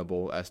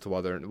questionable as to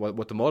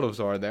what the motives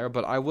are there.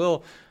 But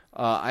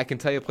I can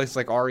tell you places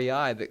like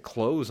REI that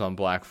close on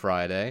Black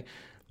Friday.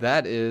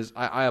 That is,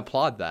 I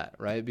applaud that,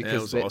 right?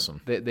 Because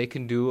awesome. They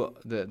could do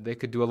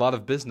a lot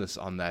of business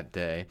on that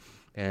day,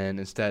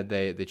 and instead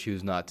they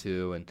choose not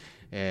to.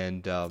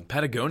 And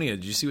Patagonia,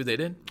 did you see what they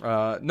did?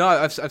 No,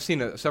 I've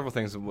seen several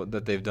things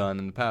that they've done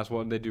in the past.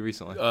 What did they do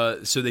recently?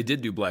 So they did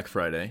do Black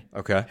Friday.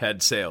 Okay,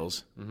 had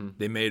sales. Mm-hmm.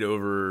 They made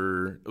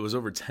over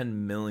 $10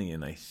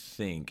 million, I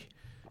think,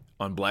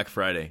 on Black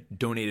Friday.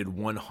 Donated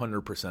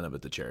 100% of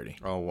it to charity.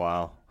 Oh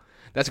wow,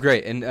 that's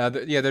great. And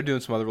they're doing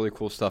some other really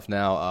cool stuff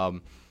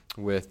now.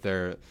 With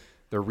they're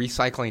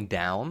recycling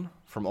down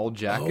from old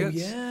jackets. Oh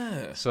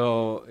yeah.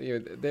 So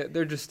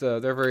they're just they're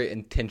a very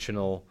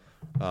intentional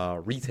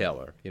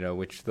retailer.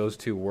 Which those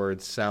two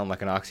words sound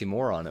like an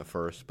oxymoron at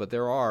first, but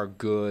there are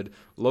good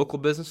local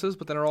businesses,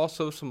 but then there are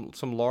also some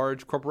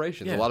large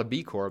corporations, a lot of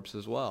B Corps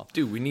as well.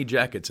 Dude, we need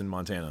jackets in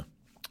Montana.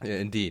 Yeah,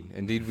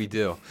 indeed we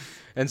do.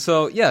 And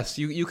so yes,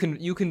 you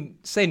can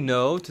say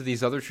no to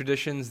these other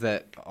traditions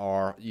that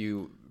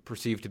you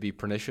perceive to be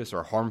pernicious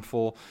or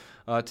harmful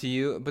to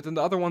you, but then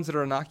the other ones that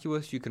are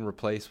innocuous you can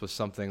replace with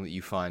something that you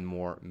find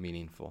more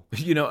meaningful.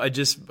 I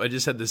just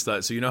had this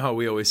thought. So how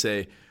we always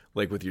say,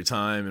 like with your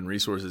time and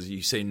resources,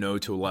 you say no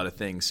to a lot of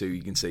things so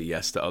you can say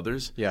yes to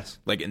others. Yes.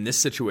 Like in this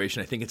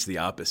situation, I think it's the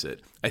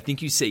opposite. I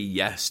think you say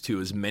yes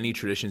to as many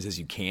traditions as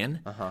you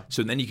can.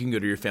 So then you can go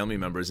to your family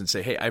members and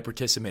say, hey, I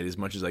participate as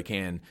much as I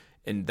can,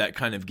 and that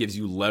kind of gives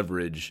you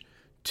leverage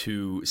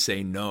to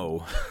say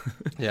no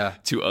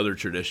to other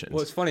traditions.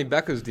 Well, it's funny.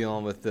 Becca's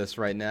dealing with this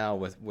right now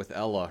with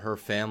Ella, her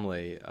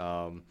family.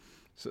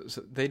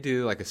 So they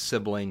do like a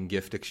sibling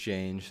gift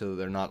exchange, so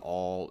they're not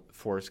all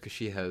forced because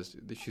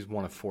she's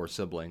one of 4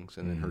 siblings,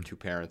 and then her 2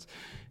 parents,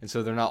 and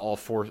so they're not all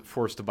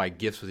forced to buy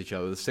gifts with each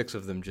other. The 6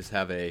 of them just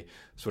have a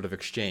sort of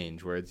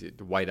exchange where it's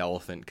the white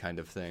elephant kind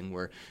of thing,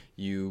 where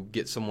you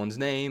get someone's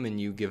name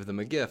and you give them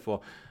a gift.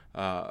 Well.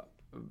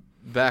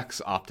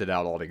 Bex opted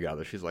out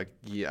altogether. She's like,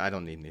 yeah, I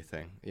don't need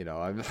anything.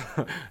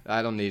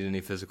 I don't need any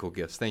physical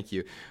gifts. Thank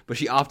you. But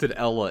she opted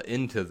Ella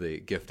into the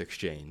gift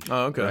exchange.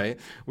 Oh, okay. Right?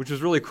 Which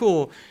was really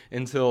cool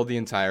until the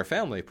entire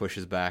family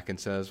pushes back and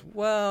says,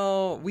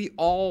 well, we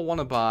all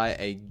want to buy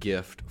a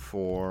gift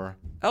for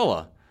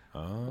Ella.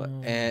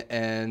 Oh.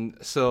 And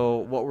so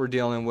what we're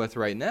dealing with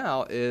right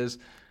now is,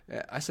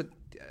 I said,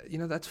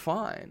 that's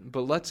fine,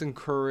 but let's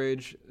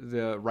encourage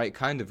the right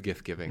kind of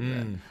gift giving.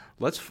 Then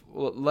let's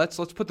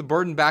put the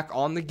burden back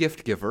on the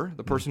gift giver,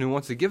 the person who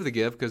wants to give the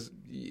gift, because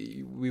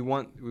we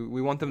want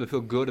them to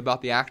feel good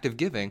about the act of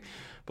giving.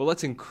 But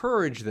let's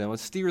encourage them.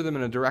 Let's steer them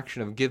in a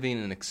direction of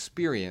giving an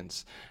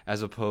experience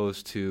as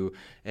opposed to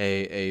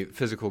a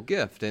physical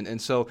gift.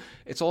 And so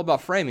it's all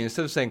about framing.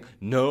 Instead of saying,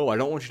 no, I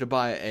don't want you to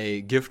buy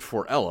a gift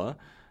for Ella.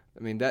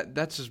 I mean,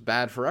 that's just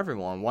bad for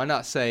everyone. Why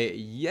not say,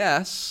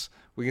 yes,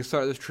 we can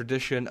start this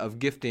tradition of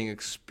gifting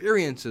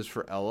experiences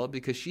for Ella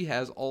because she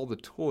has all the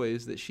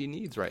toys that she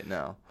needs right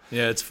now.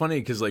 Yeah, it's funny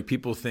because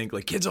people think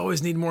kids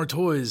always need more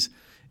toys,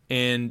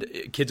 and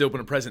kids open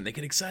a present. They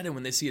get excited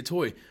when they see a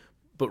toy.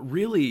 But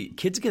really,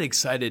 kids get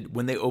excited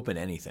when they open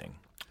anything.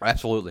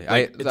 Absolutely.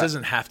 It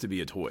doesn't have to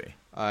be a toy.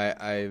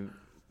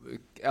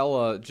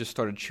 Ella just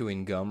started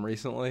chewing gum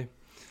recently,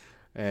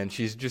 and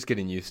she's just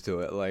getting used to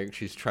it.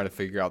 She's trying to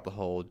figure out the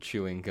whole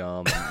chewing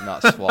gum and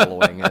not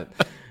swallowing it.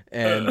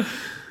 And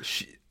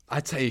I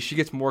tell you, she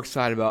gets more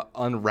excited about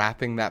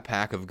unwrapping that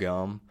pack of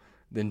gum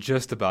than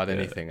just about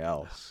anything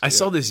else. I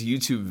saw this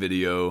YouTube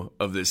video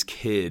of this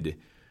kid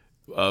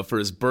for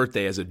his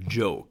birthday as a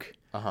joke.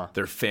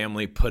 their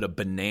family put a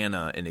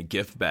banana in a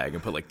gift bag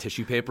and put like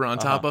tissue paper on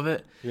top of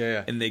it.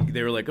 Yeah. And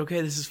they were like,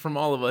 okay, this is from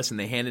all of us. And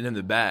they handed him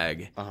the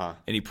bag. And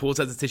he pulls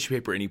out the tissue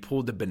paper and he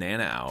pulled the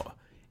banana out.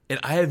 And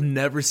I have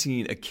never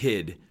seen a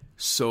kid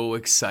so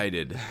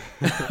excited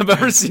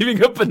about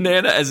receiving a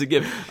banana as a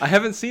gift. I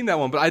haven't seen that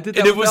one, but I did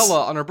that with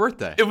Ella on her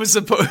birthday. It was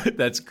supposed.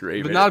 That's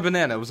great, but man. not a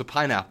banana. It was a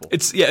pineapple.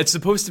 It's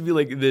supposed to be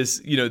like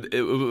this. You know,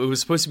 it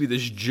was supposed to be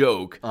this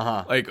joke,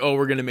 like, oh,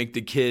 we're gonna make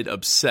the kid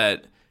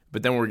upset,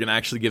 but then we're gonna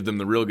actually give them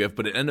the real gift.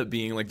 But it ended up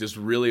being like this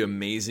really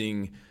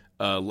amazing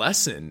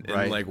lesson,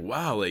 and like,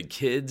 wow, like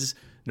kids,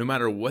 no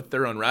matter what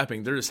they're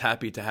unwrapping, they're just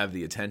happy to have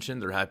the attention.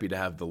 They're happy to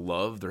have the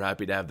love. They're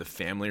happy to have the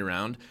family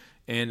around.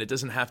 And it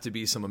doesn't have to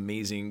be some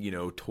amazing, you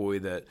know, toy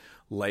that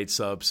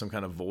lights up, some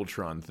kind of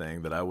Voltron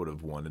thing that I would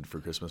have wanted for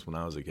Christmas when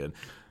I was a kid.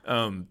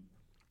 But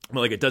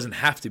like, it doesn't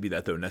have to be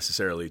that, though,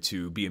 necessarily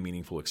to be a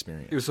meaningful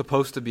experience. It was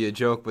supposed to be a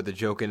joke, but the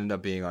joke ended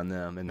up being on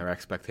them and their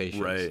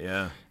expectations. Right,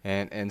 yeah.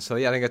 And so,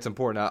 yeah, I think that's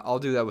important. I'll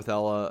do that with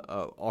Ella,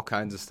 all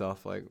kinds of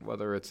stuff, like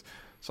whether it's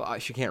 –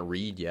 she can't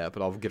read yet,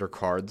 but I'll get her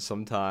cards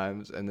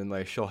sometimes, and then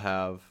like she'll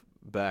have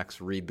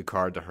Bex read the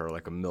card to her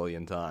like a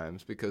million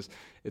times because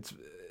it's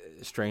 –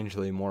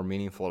 strangely more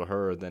meaningful to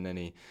her than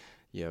any,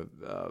 I don't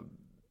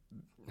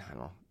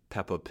know,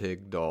 Peppa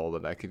Pig doll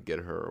that I could get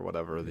her or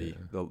whatever the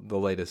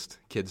latest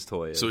kids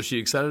toy is. So is she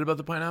excited about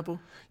the pineapple?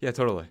 Yeah,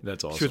 totally.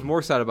 That's awesome. She was more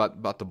excited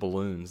about the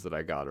balloons that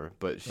I got her,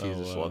 but she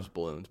just loves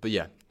balloons. But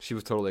yeah, she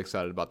was totally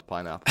excited about the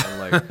pineapple.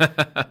 And like,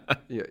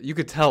 yeah, you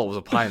could tell it was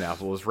a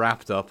pineapple. It was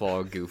wrapped up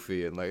all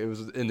goofy and like it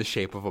was in the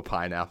shape of a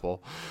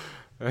pineapple.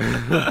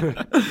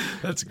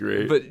 That's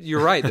great. But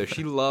you're right, though.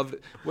 She loved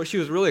what she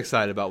was really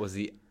excited about was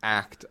the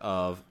act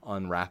of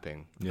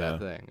unwrapping that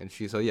thing. And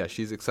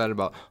she's excited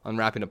about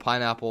unwrapping a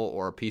pineapple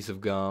or a piece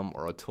of gum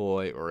or a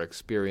toy or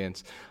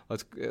experience.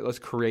 Let's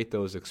create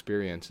those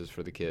experiences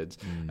for the kids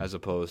as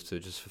opposed to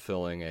just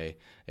fulfilling a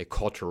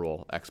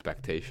cultural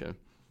expectation.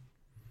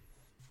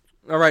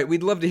 All right,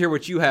 we'd love to hear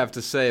what you have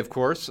to say, of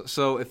course.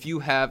 So if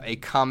you have a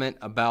comment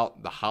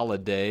about the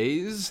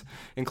holidays,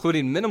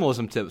 including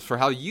minimalism tips for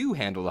how you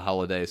handle the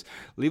holidays,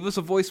 leave us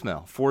a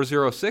voicemail,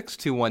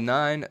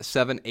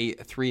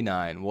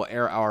 406-219-7839. We'll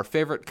air our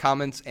favorite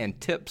comments and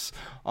tips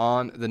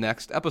on the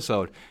next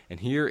episode.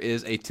 And here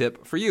is a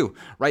tip for you.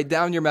 Write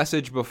down your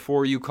message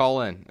before you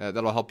call in.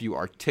 That'll help you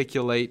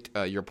articulate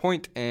your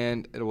point,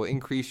 and it will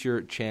increase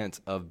your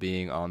chance of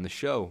being on the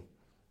show.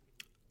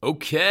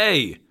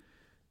 Okay.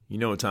 You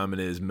know what time it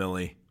is,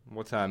 Millie.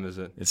 What time is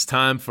it? It's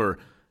time for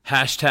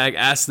hashtag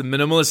Ask the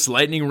Minimalist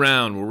Lightning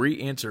Round, where we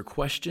answer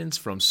questions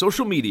from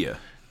social media.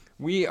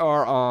 We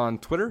are on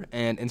Twitter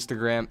and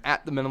Instagram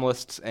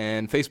 @TheMinimalists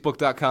and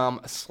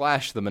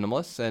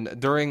Facebook.com/TheMinimalists. And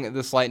during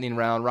this lightning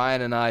round,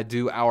 Ryan and I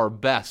do our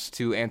best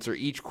to answer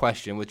each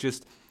question with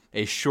just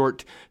a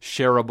short,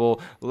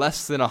 shareable,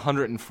 less than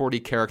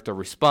 140-character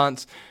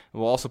response.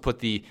 We'll also put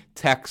the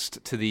text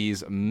to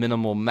these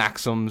minimal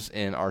maxims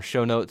in our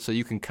show notes so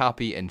you can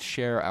copy and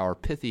share our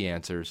pithy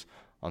answers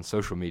on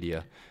social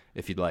media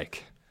if you'd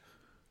like.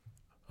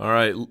 All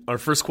right, our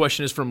first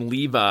question is from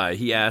Levi.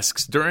 He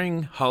asks,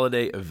 during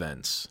holiday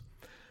events,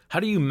 how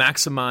do you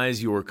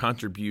maximize your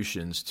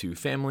contributions to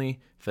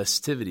family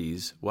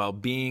festivities while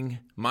being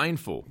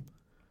mindful?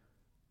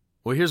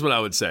 Well, here's what I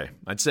would say.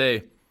 I'd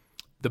say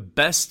the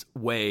best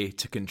way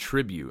to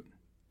contribute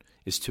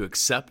is to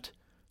accept,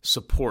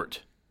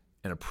 support,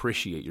 and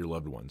appreciate your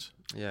loved ones.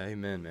 Yeah,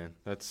 amen, man.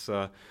 That's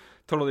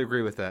totally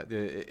agree with that.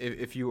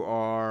 If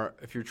you're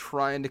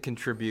trying to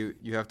contribute,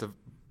 you have to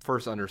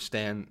first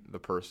understand the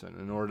person.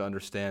 In order to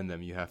understand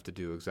them, you have to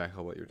do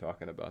exactly what you're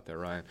talking about there,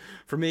 Ryan.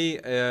 For me,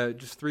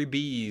 just 3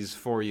 B's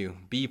for you.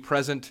 Be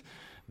present,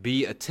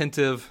 be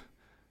attentive,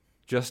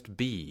 just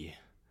be.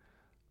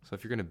 So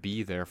if you're going to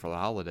be there for the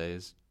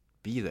holidays,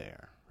 be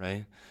there,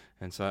 right?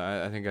 And so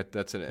I think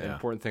that's an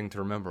important thing to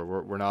remember.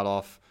 We're not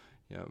off,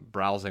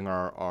 browsing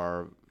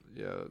our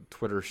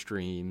Twitter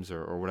streams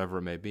or whatever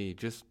it may be.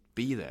 Just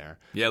be there.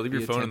 Yeah, leave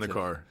your phone in the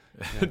car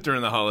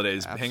during the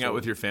holidays. Absolutely. Hang out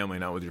with your family,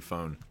 not with your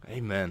phone.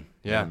 Amen.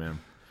 Yeah, man.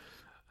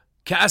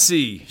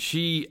 Cassie,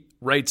 she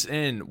writes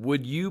in,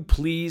 would you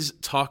please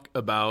talk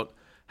about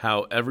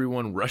how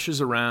everyone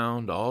rushes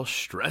around all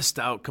stressed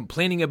out,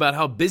 complaining about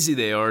how busy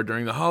they are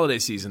during the holiday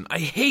season? I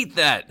hate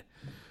that.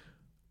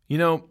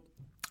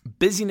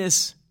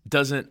 Busyness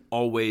doesn't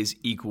always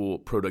equal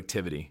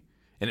productivity,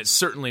 and it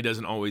certainly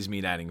doesn't always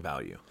mean adding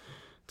value.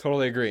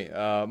 Totally agree.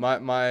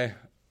 My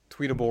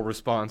tweetable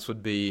response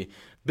would be,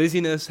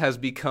 busyness has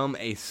become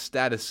a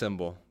status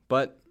symbol,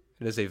 but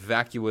it is a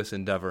vacuous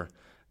endeavor.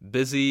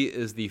 Busy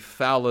is the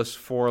foulest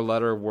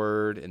 4-letter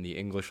word in the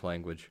English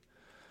language.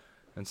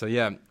 And so,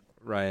 yeah,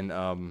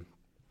 Ryan,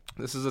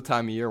 this is a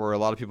time of year where a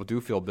lot of people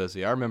do feel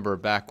busy. I remember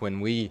back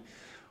when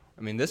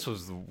this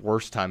was the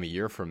worst time of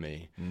year for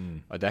me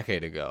a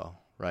decade ago.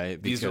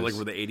 right? These are like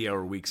where the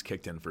 80-hour weeks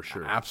kicked in for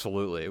sure.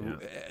 Absolutely.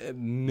 Yeah.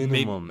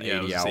 Minimum maybe,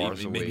 80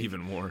 hours a week. Maybe even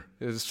more.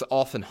 It was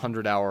often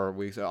 100-hour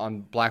weeks.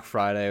 On Black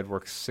Friday, I'd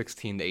work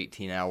 16 to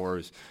 18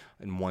 hours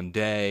in one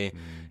day.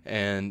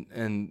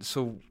 And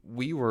so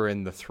we were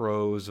in the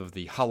throes of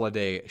the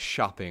holiday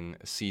shopping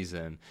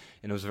season,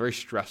 and it was a very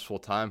stressful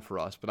time for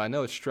us. But I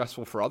know it's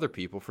stressful for other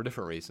people for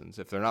different reasons.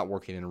 If they're not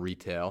working in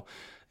retail,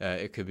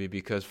 it could be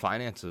because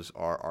finances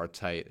are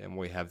tight, and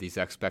we have these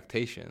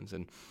expectations.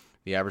 And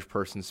the average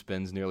person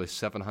spends nearly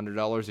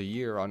 $700 a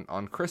year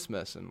on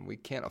Christmas, and we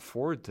can't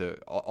afford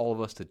all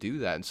of us to do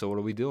that. And so what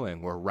are we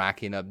doing? We're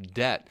racking up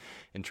debt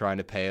and trying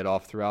to pay it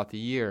off throughout the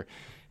year.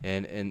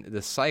 And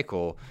the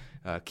cycle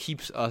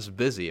keeps us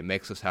busy. It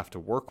makes us have to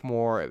work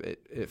more.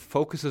 It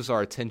focuses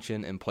our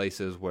attention in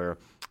places where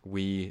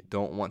we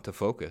don't want to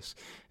focus.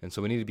 And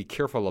so we need to be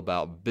careful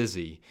about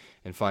busy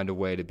and find a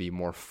way to be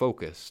more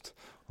focused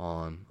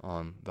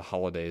on the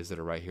holidays that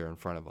are right here in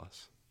front of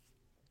us.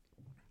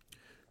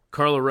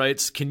 Carla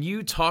writes, can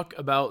you talk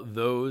about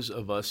those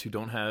of us who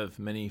don't have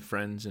many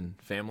friends and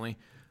family?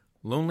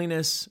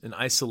 Loneliness and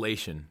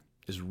isolation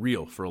is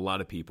real for a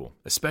lot of people,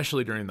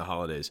 especially during the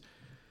holidays.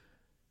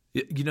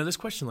 You know, this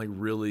question like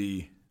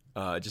really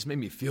just made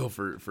me feel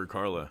for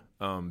Carla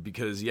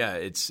because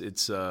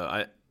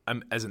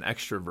I'm as an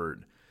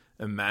extrovert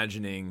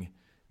imagining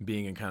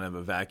being in kind of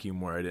a vacuum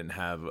where I didn't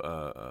have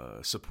a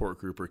support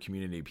group or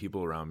community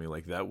people around me,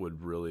 like that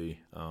would really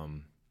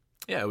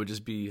it would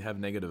just have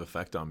negative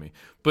effect on me.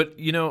 But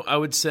you know, I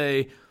would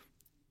say,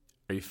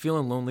 are you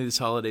feeling lonely this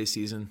holiday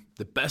season?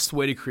 The best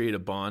way to create a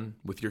bond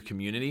with your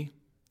community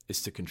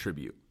is to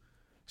contribute.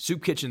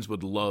 Soup kitchens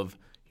would love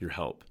your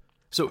help.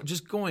 So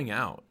just going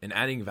out and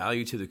adding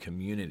value to the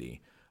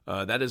community,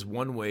 that is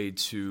one way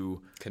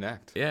to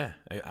connect. Yeah,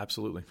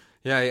 absolutely.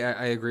 Yeah,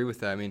 I agree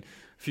with that. I mean,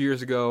 a few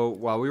years ago,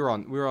 while we were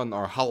on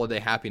our holiday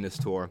happiness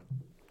tour,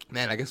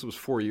 man, I guess it was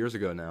 4 years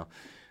ago now,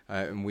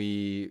 and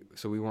we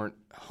weren't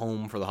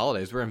home for the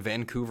holidays. We were in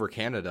Vancouver,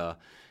 Canada.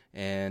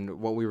 And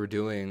what we were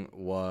doing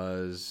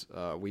was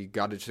we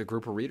got just a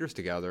group of readers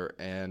together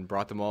and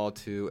brought them all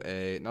to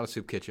not a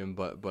soup kitchen,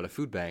 but a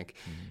food bank,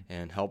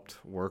 and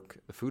helped work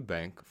the food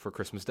bank for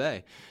Christmas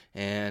Day.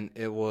 And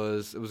it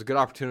was a good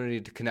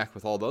opportunity to connect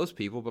with all those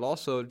people, but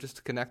also just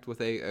to connect with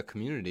a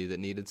community that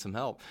needed some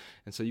help.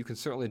 And so you can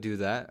certainly do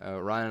that.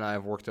 Ryan and I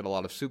have worked at a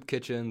lot of soup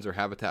kitchens or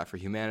Habitat for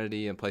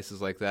Humanity and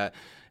places like that,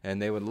 and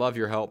they would love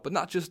your help, but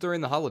not just during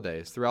the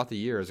holidays. Throughout the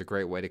year is a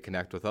great way to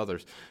connect with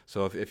others.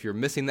 So if you're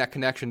missing that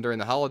connection during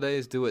the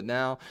holidays, do it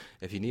now.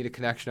 If you need a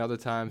connection other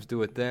times,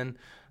 do it then.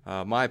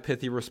 My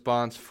pithy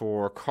response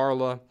for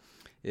Carla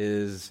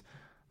is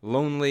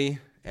lonely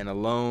and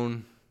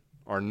alone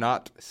are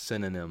not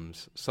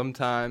synonyms.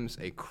 Sometimes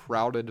a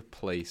crowded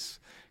place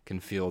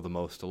can feel the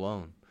most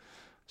alone.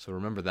 So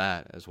remember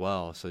that as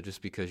well. So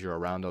just because you're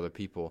around other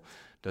people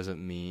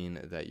doesn't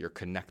mean that you're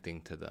connecting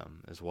to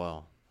them as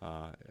well.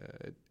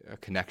 A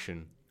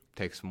connection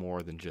takes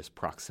more than just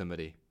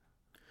proximity.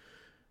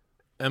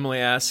 Emily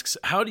asks,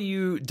 how do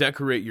you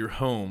decorate your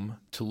home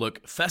to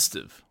look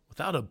festive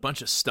without a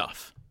bunch of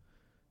stuff?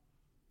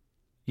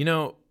 You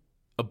know,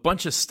 a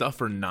bunch of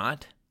stuff or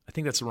not, I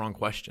think that's the wrong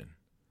question.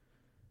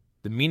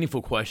 The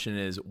meaningful question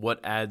is, what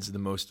adds the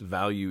most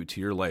value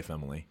to your life,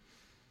 Emily?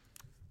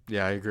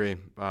 Yeah, I agree.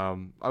 I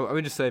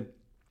would just say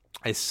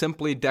a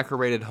simply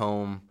decorated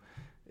home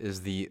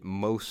is the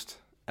most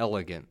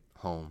elegant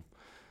home.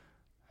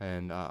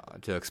 And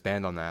to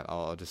expand on that,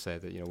 I'll just say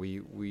that, you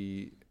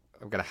know,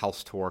 I've got a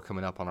house tour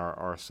coming up on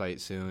our site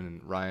soon,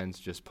 and Ryan's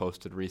just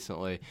posted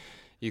recently.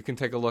 You can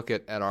take a look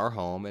at our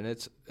home, and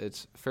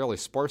it's fairly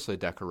sparsely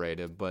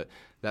decorated, but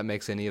that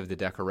makes any of the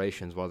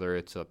decorations, whether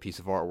it's a piece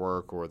of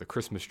artwork or the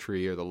Christmas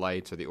tree or the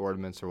lights or the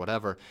ornaments or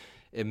whatever,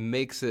 it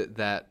makes it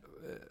that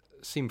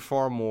seem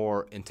far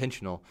more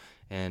intentional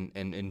and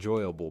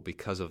enjoyable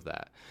because of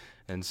that.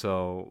 And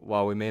so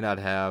while we may not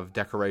have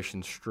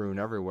decorations strewn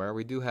everywhere,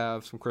 we do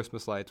have some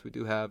Christmas lights, we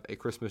do have a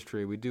Christmas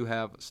tree, we do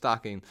have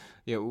stocking.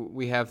 You know,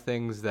 we have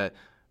things that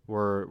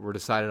were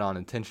decided on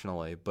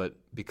intentionally, but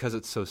because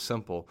it's so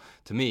simple,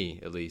 to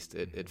me at least,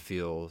 it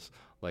feels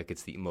like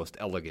it's the most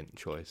elegant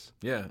choice.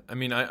 Yeah, I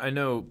mean, I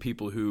know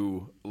people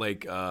who,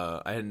 like,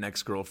 I had an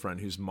ex-girlfriend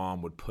whose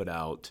mom would put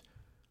out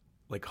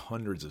like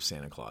hundreds of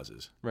Santa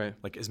Clauses. Right.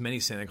 Like as many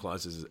Santa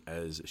Clauses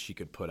as she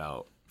could put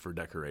out for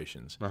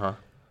decorations. Uh-huh.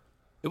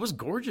 It was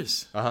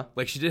gorgeous. Uh-huh.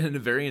 Like she did it in a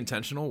very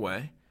intentional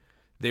way.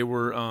 They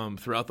were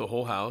throughout the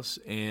whole house,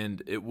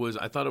 and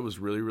I thought it was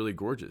really, really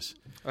gorgeous.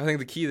 I think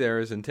the key there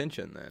is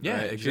intention then. Yeah,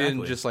 right? exactly. She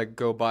didn't just like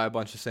go buy a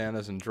bunch of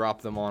Santas and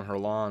drop them on her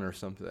lawn or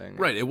something.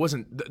 Right. It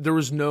wasn't. There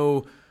was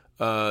no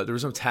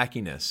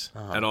tackiness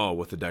at all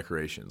with the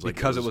decorations. Like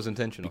because it was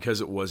intentional.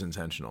 Because it was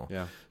intentional.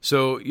 Yeah.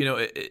 So, you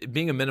know,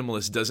 being a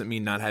minimalist doesn't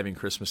mean not having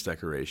Christmas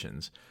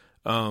decorations.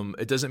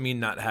 It doesn't mean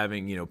not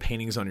having, you know,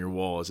 paintings on your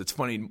walls. It's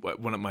funny,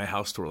 when at my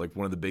house tour, like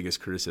one of the biggest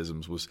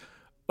criticisms was,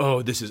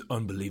 oh, this is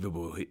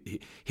unbelievable. He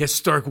has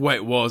stark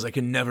white walls. I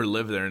can never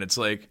live there. And it's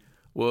like,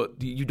 well,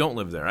 you don't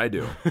live there. I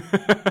do.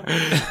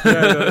 Yeah,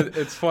 no,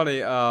 it's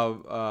funny.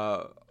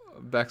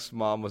 Beck's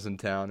mom was in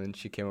town, and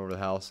she came over to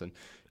the house, and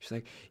she's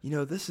like,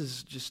 this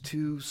is just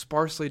too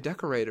sparsely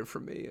decorated for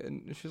me.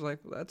 And she's like,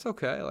 that's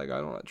okay. Like,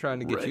 I'm not trying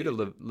to get you to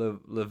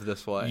live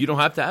this way. You don't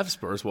have to have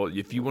spurs. Well,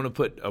 if you want to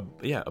put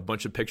a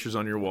bunch of pictures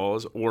on your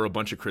walls or a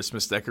bunch of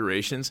Christmas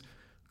decorations,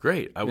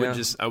 great. I would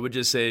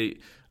just say,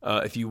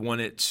 if you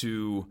want it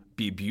to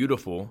be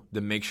beautiful,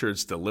 then make sure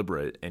it's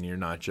deliberate and you're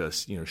not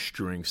just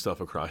strewing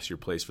stuff across your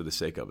place for the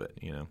sake of it.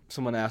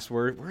 Someone asked,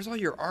 "Where's all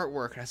your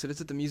artwork?" And I said,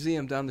 "It's at the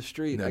museum down the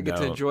street. I get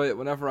to enjoy it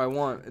whenever I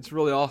want. It's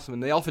really awesome,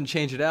 and they often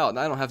change it out, and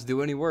I don't have to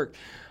do any work."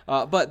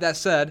 But that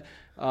said,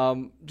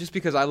 just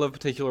because I live a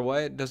particular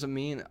way, it doesn't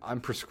mean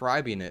I'm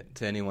prescribing it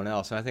to anyone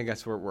else. And I think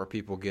that's where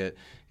people get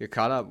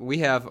caught up. We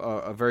have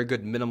a very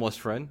good minimalist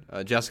friend,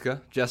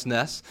 Jess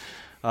Ness.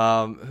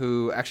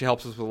 Who actually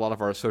helps us with a lot of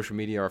our social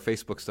media, our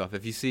Facebook stuff.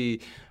 If you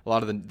see a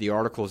lot of the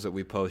articles that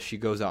we post, she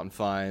goes out and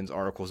finds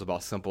articles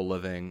about simple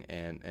living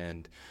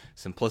and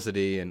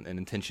simplicity and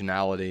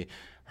intentionality.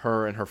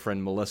 Her and her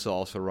friend Melissa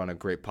also run a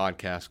great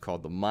podcast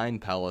called The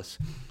Mind Palace,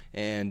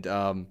 and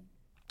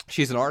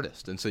she's an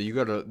artist. And so you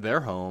go to their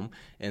home,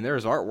 and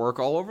there's artwork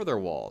all over their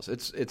walls.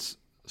 It's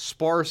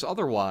sparse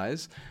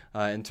otherwise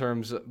in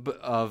terms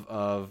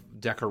of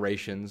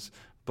decorations,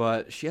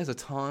 but she has a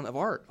ton of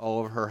art all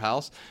over her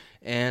house.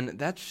 And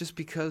that's just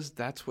because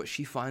that's what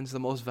she finds the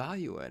most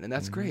value in, and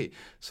that's great.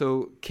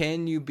 So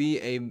can you be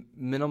a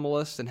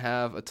minimalist and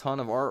have a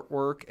ton of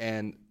artwork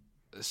and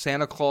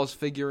Santa Claus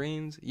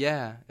figurines?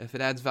 Yeah, if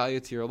it adds value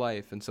to your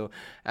life. And so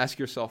ask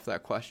yourself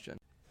that question.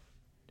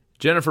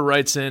 Jennifer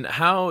writes in,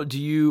 how do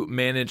you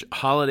manage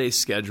holiday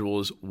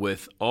schedules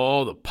with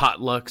all the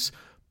potlucks,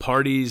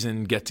 parties,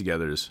 and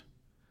get-togethers?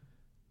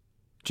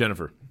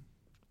 Jennifer,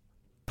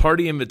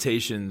 party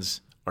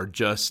invitations are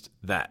just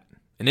that,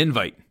 an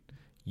invite.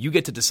 You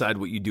get to decide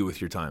what you do with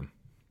your time.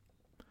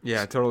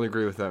 Yeah, I totally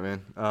agree with that,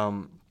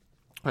 man.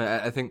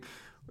 I think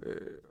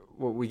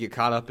what we get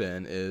caught up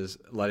in is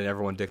letting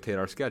everyone dictate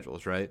our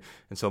schedules, right?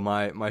 And so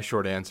my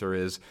short answer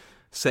is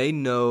say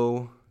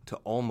no to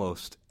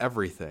almost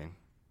everything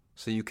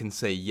so you can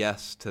say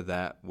yes to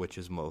that which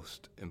is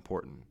most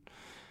important.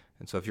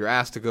 And so if you're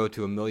asked to go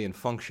to a million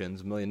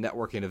functions, a million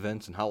networking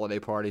events and holiday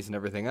parties and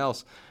everything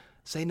else,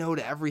 say no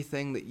to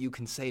everything that you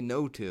can say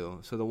no to.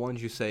 So the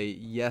ones you say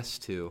yes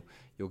to,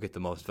 you'll get the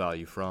most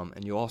value from,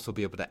 and you'll also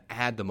be able to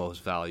add the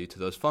most value to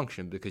those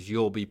functions because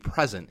you'll be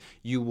present.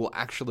 You will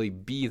actually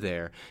be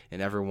there,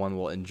 and everyone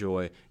will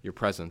enjoy your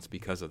presence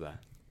because of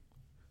that.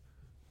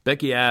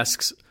 Becky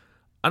asks,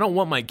 I don't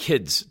want my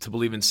kids to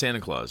believe in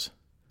Santa Claus.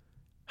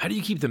 How do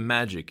you keep the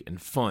magic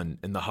and fun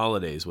in the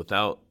holidays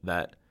without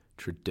that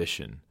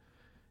tradition?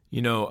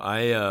 I'm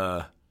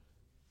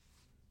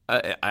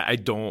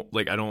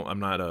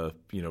not a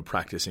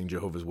practicing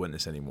Jehovah's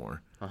Witness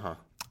anymore.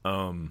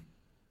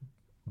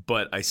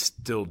 But I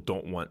still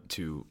don't want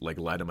to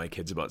lie to my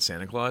kids about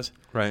Santa Claus.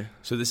 Right.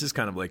 So this is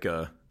kind of like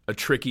a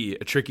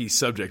tricky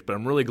subject, but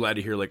I'm really glad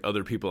to hear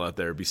other people out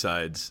there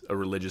besides a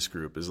religious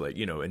group is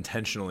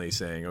intentionally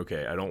saying,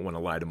 okay, I don't want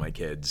to lie to my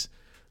kids.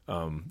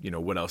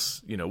 What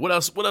else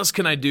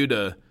can I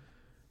do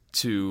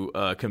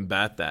to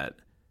combat that?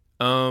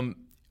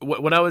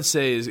 What I would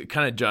say is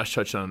kind of Josh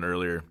touched on it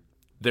earlier.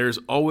 There's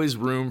always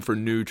room for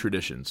new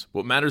traditions.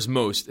 What matters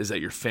most is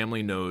that your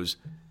family knows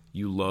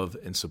you love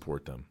and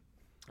support them.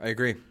 I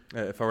agree.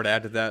 If I were to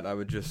add to that, I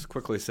would just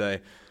quickly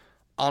say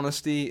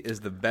honesty is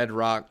the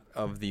bedrock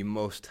of the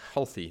most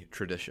healthy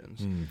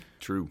traditions.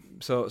 True.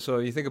 So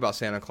you think about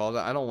Santa Claus.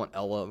 I don't want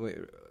Ella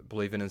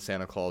believing in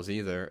Santa Claus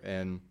either.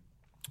 And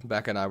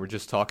Becca and I were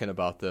just talking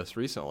about this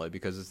recently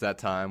because it's that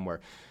time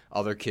where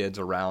other kids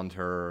around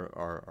her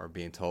are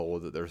being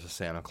told that there's a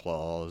Santa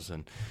Claus.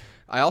 And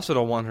I also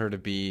don't want her to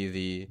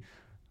be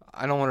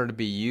I don't want her to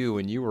be you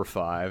when you were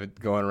 5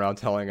 going around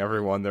telling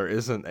everyone there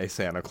isn't a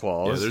Santa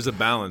Claus. Yeah, there's a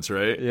balance,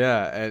 right?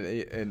 Yeah,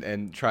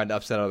 and trying to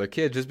upset other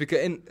kids just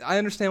because. And I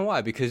understand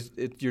why, because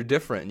you're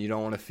different and you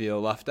don't want to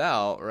feel left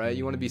out, right?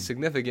 You want to be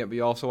significant, but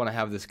you also want to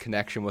have this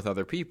connection with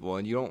other people.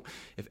 And you don't.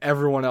 If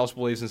everyone else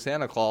believes in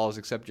Santa Claus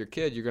except your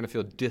kid, you're going to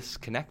feel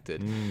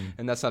disconnected,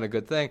 and that's not a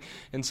good thing.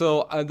 And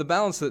so the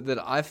balance that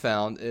I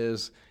found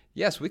is,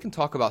 yes, we can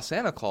talk about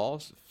Santa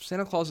Claus.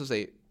 Santa Claus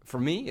is for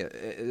me,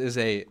 is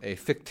a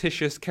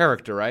fictitious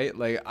character, right?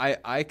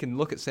 I can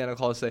look at Santa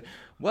Claus and say,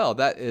 well,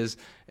 that is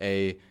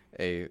a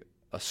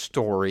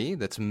story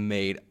that's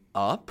made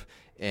up,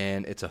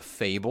 and it's a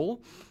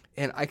fable,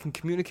 and I can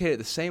communicate it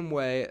the same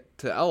way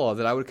to Ella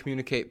that I would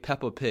communicate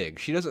Peppa Pig.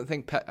 She doesn't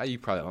think you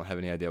probably don't have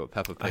any idea what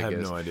Peppa Pig is. I have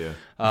no idea.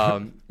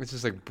 It's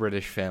just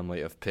British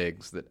family of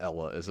pigs that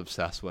Ella is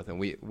obsessed with, and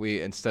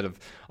we instead of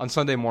on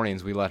Sunday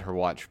mornings we let her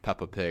watch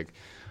Peppa Pig,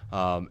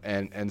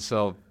 and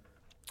so.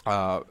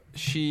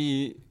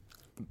 She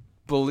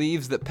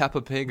believes that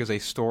Peppa Pig is a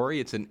story.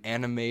 It's an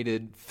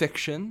animated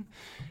fiction.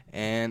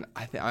 And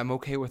I'm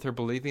okay with her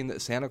believing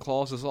that Santa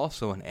Claus is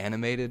also an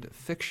animated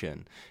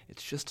fiction.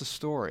 It's just a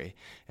story.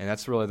 And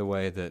that's really the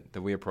way that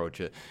we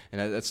approach it.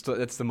 And that's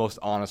the most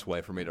honest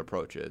way for me to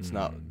approach it. It's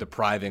not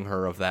depriving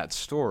her of that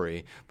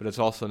story, but it's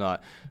also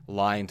not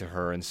lying to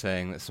her and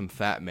saying that some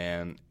fat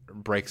man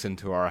breaks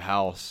into our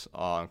house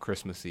on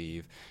Christmas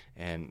Eve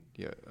and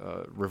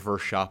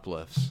reverse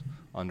shoplifts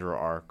under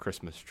our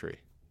Christmas tree.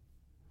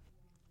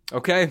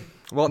 Okay,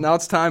 well, now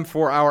it's time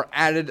for our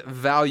added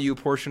value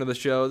portion of the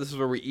show. This is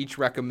where we each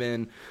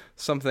recommend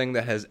something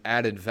that has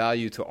added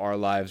value to our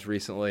lives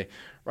recently.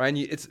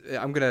 Ryan,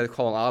 I'm going to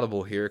call an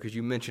audible here because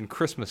you mentioned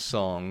Christmas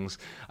songs.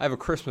 I have a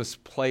Christmas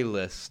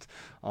playlist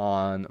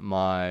on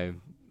my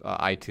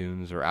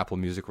iTunes or Apple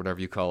Music, whatever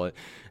you call it.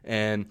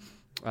 And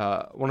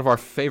one of our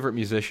favorite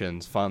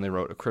musicians finally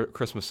wrote a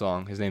Christmas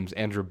song. His name's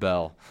Andrew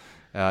Bell.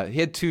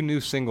 He had 2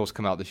 new singles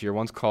come out this year.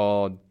 One's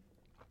called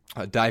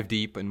Dive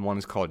Deep, and one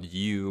is called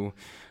You.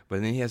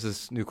 But then he has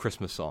this new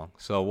Christmas song.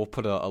 So we'll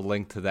put a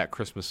link to that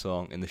Christmas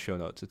song in the show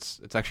notes.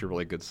 It's actually a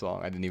really good song.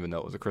 I didn't even know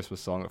it was a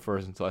Christmas song at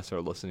first until I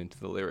started listening to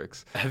the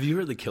lyrics. Have you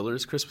heard the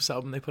Killers Christmas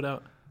album they put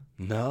out?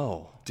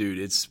 No. Dude,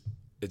 it's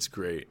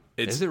great.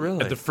 Is it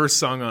really? The first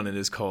song on it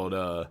is called,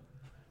 I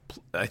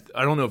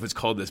don't know if it's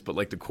called this, but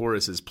like the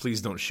chorus is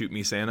 "Please Don't Shoot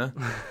Me, Santa."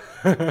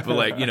 But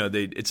like,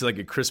 it's like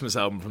a Christmas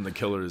album from the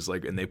Killers,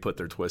 like, and they put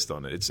their twist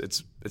on it.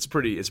 It's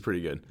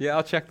pretty good. Yeah,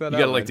 I'll check that out. You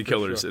gotta like the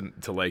Killers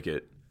to like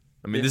it.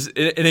 I mean,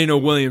 it ain't no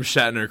William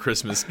Shatner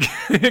Christmas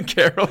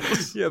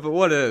carols. Yeah, but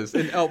what is?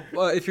 And,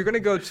 if you're going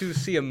to go to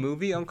see a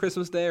movie on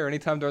Christmas Day or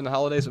anytime during the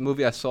holidays, a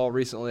movie I saw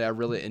recently I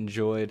really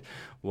enjoyed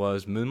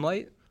was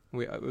Moonlight.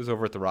 It was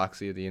over at the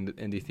Roxy, at the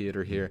Indie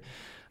Theater here.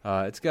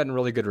 It's gotten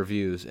really good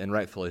reviews, and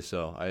rightfully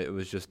so. It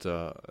was just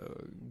a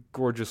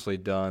gorgeously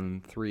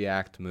done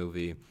 3-act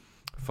movie.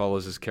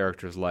 Follows his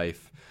character's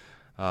life.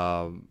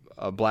 A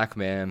black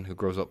man who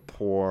grows up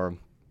poor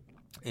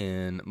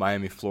in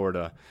Miami,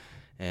 Florida,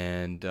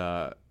 and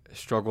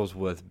struggles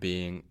with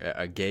being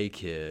a gay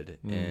kid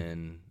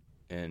in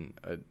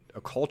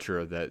a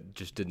culture that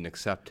just didn't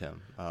accept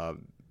him.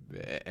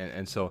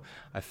 And so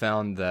I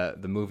found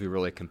that the movie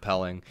really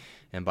compelling,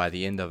 and by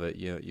the end of it,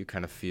 you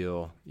kind of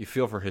feel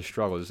for his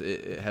struggles.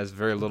 It has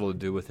very little to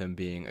do with him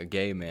being a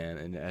gay man,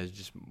 and it has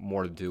just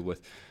more to do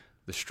with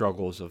the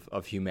struggles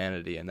of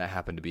humanity, and that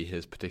happened to be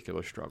his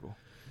particular struggle.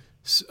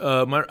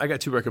 I got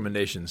 2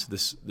 recommendations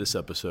this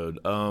episode.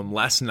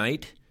 Last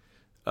night,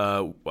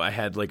 I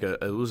had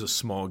it was a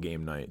small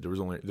game night.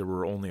 There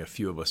were only a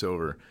few of us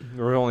over.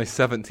 There were only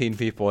 17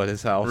 people at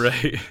his house.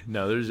 Right.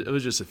 No, it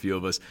was just a few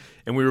of us.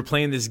 And we were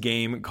playing this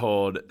game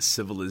called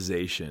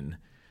Civilization.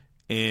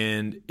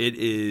 And it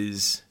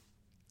is,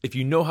 if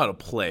you know how to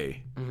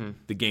play,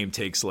 the game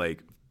takes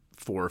like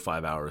 4 or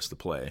 5 hours to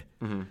play.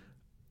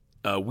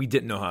 We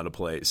didn't know how to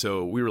play.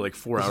 So we were like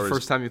 4 hours. Was the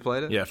first time you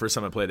played it? Yeah, first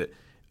time I played it.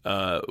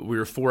 We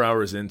were 4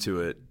 hours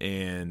into it,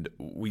 and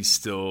we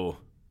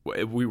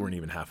weren't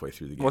even halfway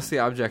through the game. What's the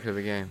object of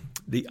the game?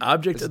 The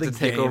object of the game... to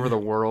take over the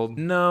world?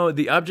 No,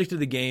 the object of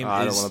the game is...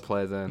 I don't want to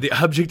play then. The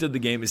object of the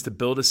game is to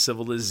build a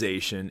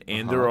civilization,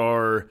 and there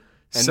are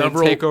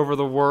several... then take over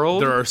the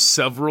world? There are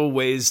several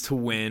ways to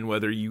win,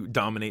 whether you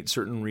dominate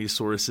certain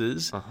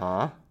resources.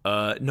 No,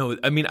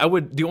 I mean,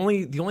 the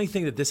only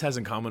thing that this has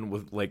in common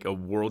with like a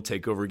world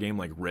takeover game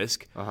like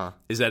Risk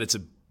is that it's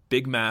a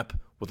big map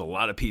with a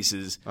lot of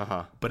pieces,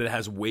 but it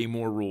has way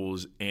more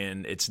rules,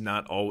 and it's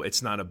not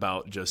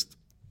about just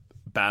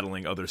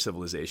battling other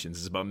civilizations.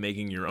 It's about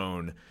making your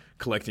own,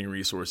 collecting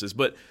resources.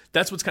 But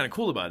that's what's kind of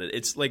cool about it.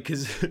 It's like,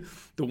 because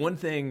the one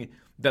thing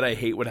that I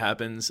hate what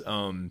happens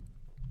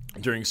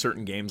during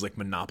certain games like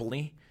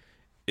Monopoly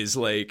is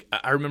like,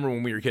 I remember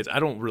when we were kids, I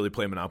don't really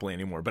play Monopoly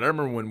anymore, but I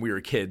remember when we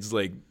were kids,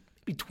 like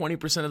maybe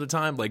 20% of the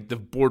time, like the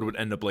board would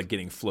end up like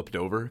getting flipped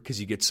over because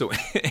you get so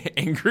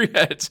angry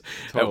at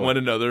one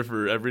another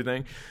for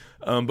everything.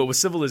 But with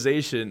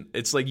Civilization,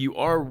 it's like you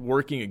are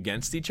working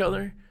against each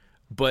other,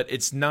 but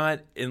it's not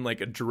in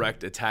like a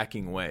direct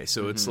attacking way.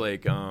 So it's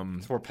like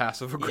it's more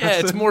passive aggressive. Yeah,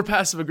 it's more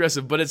passive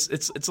aggressive, but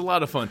it's a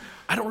lot of fun.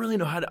 I don't really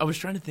know how to. I was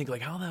trying to think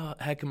like, how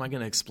the heck am I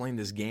going to explain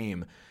this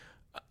game?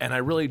 And I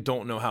really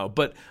don't know how.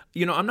 But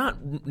I'm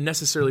not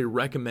necessarily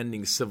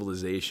recommending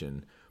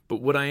Civilization,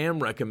 but what I am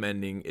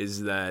recommending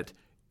is that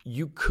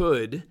you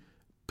could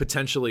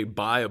potentially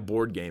buy a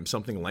board game,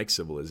 something like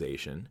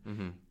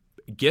Civilization,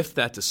 gift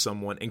that to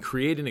someone, and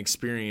create an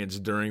experience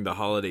during the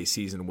holiday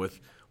season with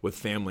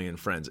family and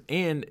friends.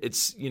 And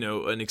it's,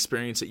 an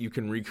experience that you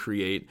can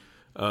recreate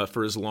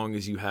for as long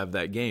as you have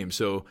that game.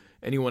 So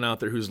anyone out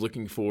there who's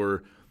looking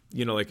for,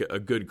 like a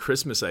good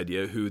Christmas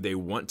idea, who they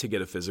want to get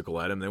a physical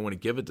item, they want to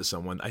give it to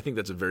someone, I think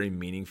that's a very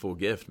meaningful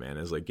gift, man,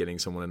 is like getting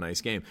someone a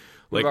nice game.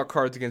 What about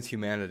Cards Against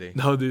Humanity?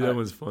 No, dude, that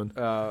was fun.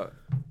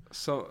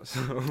 So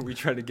we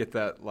tried to get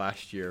that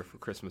last year for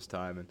Christmas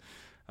time,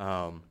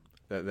 and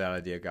that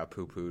idea got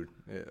poo-pooed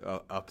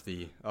up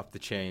the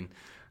chain.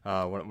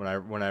 When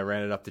I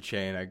ran it up the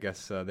chain, I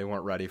guess they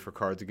weren't ready for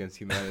Cards Against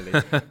Humanity.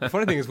 The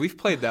funny thing is, we've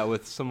played that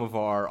with some of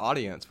our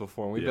audience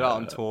before. We've been out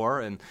on tour,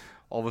 and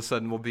all of a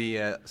sudden we'll be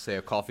at, say,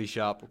 a coffee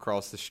shop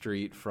across the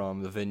street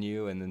from the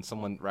venue, and then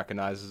someone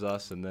recognizes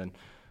us, and then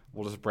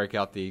we'll just break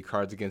out the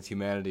Cards Against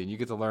Humanity, and you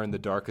get to learn the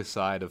darkest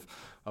side of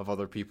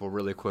other people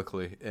really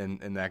quickly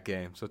in that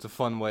game. So it's a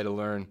fun way to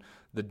learn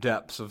the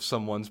depths of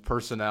someone's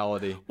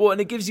personality. Well,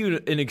 and it gives you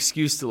an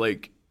excuse to,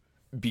 like,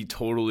 be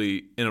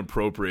totally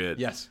inappropriate.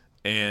 Yes.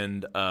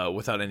 And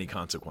without any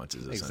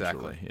consequences,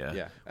 essentially. Exactly.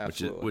 Yeah,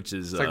 absolutely. Which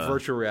is it's like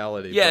virtual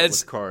reality. Yeah, but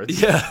it's with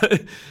cards. Yeah,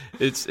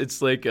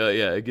 it's like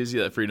it gives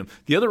you that freedom.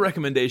 The other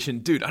recommendation,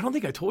 dude, I don't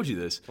think I told you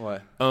this.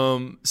 What?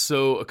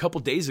 So a couple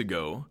days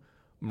ago,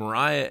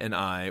 Mariah and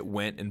I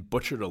went and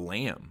butchered a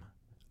lamb.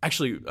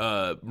 Actually,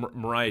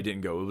 Mariah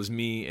didn't go. It was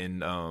me and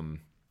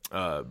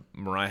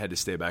Mariah had to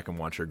stay back and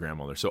watch her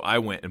grandmother. So I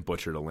went and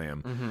butchered a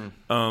lamb.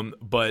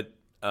 But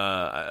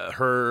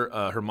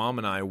her mom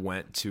and I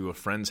went to a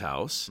friend's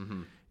house,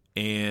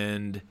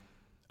 and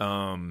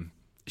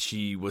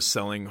she was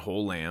selling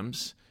whole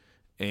lambs,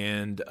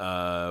 and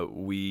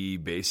we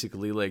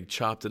basically like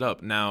chopped it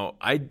up. Now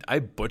I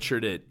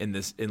butchered it in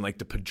like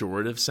the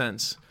pejorative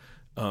sense.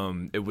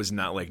 It was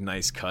not like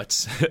nice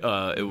cuts.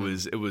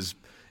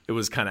 It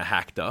was kind of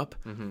hacked up.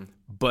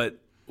 But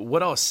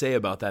what I'll say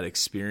about that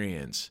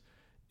experience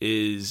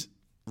is,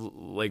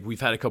 like,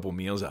 we've had a couple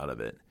meals out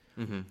of it.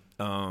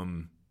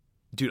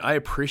 Dude, I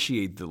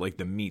appreciate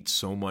the meat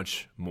so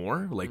much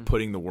more, like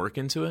putting the work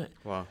into it.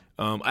 Wow.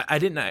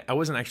 I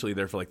wasn't actually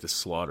there for like the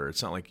slaughter.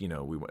 It's not like,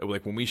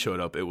 when we showed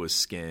up, it was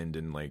skinned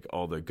and like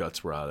all the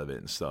guts were out of it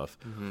and stuff.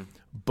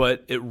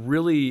 But it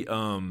really,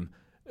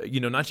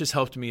 not just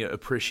helped me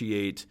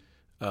appreciate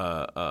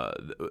the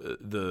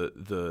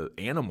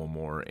animal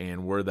more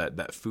and where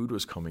that food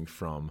was coming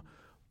from,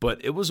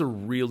 but it was a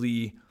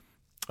really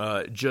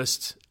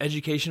just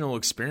educational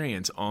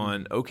experience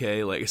on,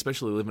 okay, like,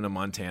 especially living in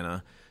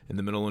Montana in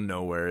the middle of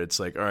nowhere, it's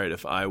like, all right,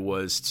 if I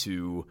was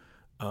to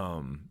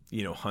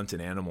hunt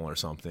an animal or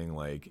something,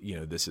 like,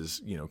 this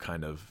is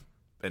kind of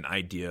an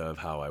idea of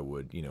how I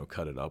would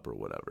cut it up or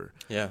whatever.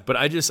 Yeah. But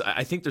I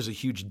think there's a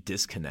huge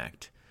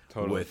disconnect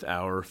with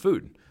our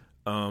food.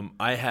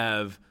 I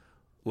have,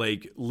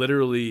 like,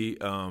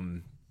 literally,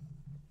 I've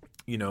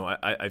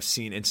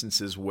seen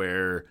instances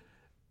where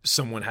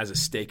someone has a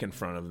steak in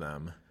front of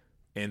them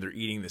and they're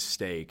eating the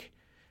steak,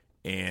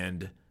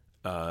 and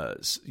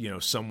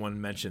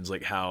someone mentions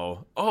like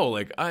how,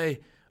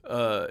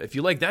 if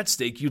you like that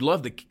steak, you'd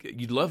love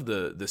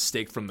the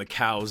steak from the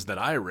cows that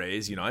I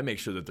raise. I make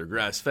sure that they're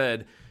grass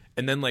fed,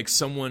 and then like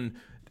someone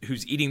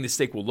who's eating the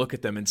steak will look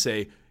at them and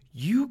say,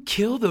 "You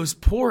kill those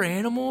poor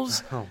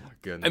animals." Oh my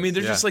goodness! I mean,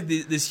 there's just like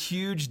this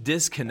huge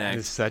disconnect.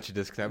 It's such a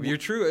disconnect. You're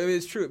true. I mean,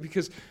 it's true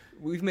because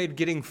we've made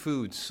getting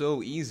food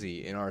so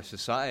easy in our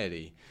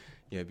society.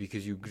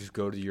 Because you just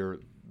go to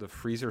the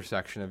freezer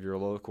section of your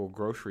local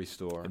grocery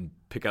store and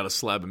pick out a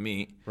slab of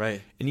meat,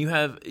 right? And you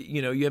have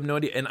no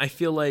idea. And I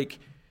feel like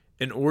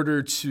in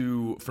order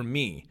for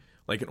me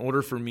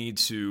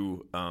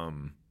to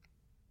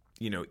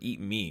eat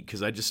meat,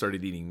 because I just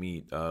started eating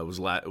meat. It was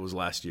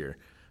last year.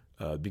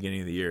 Beginning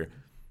of the year,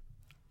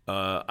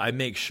 I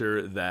make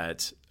sure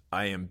that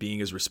I am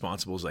being as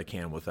responsible as I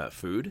can with that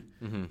food.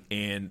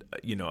 And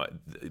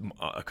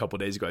a couple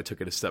of days ago, I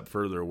took it a step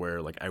further,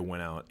 where like I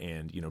went out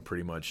and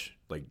pretty much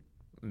like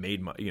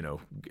made my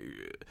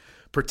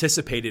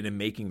participated in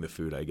making the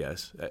food, I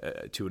guess,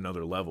 to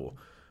another level.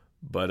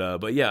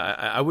 But yeah,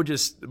 I would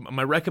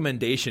my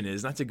recommendation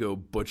is not to go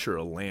butcher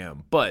a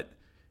lamb, but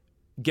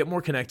get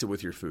more connected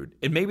with your food.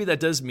 And maybe that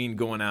does mean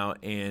going out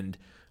and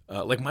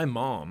like my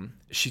mom,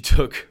 she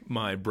took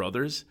my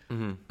brothers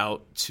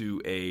out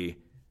to a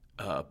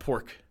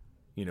pork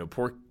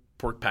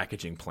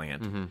packaging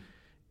plant,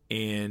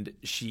 and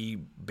she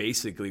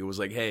basically was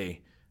like,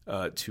 "Hey,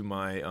 to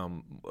my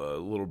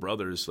little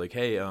brothers, like,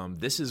 hey,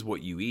 this is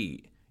what you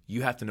eat.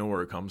 You have to know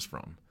where it comes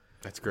from."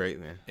 That's great,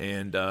 man.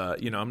 And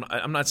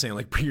I'm not saying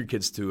like bring your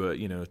kids to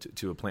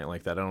a plant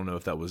like that. I don't know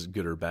if that was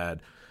good or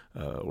bad.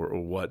 Or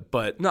what,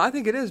 but no, I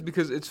think it is,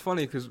 because it's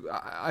funny, because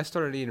I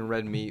started eating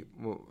red meat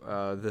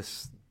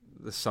this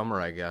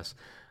summer, I guess,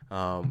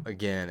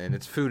 again, and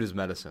it's food is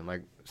medicine.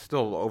 Like,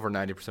 still over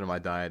 90% of my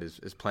diet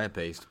is plant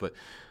based, but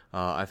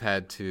I've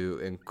had to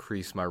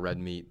increase my red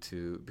meat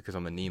because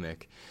I'm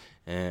anemic,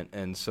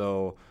 and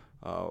so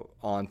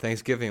on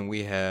Thanksgiving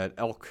we had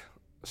elk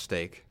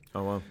steak.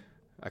 Oh wow!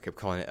 I kept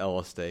calling it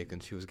Ella steak,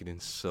 and she was getting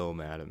so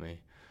mad at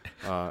me.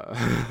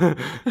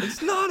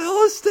 It's not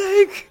Ella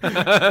steak.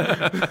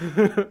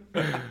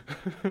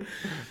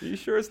 You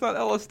sure it's not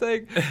Ella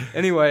steak?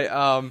 Anyway,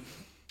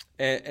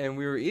 and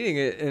we were eating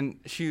it, and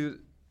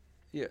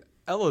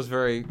Ella's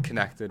very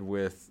connected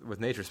with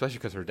nature, especially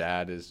because her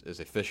dad is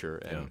a fisher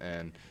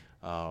and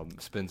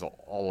spends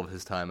all of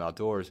his time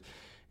outdoors.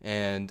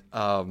 And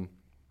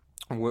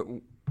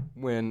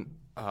when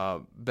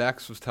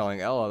Bex was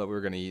telling Ella that we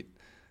were going to eat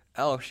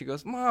elk, she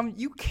goes, "Mom,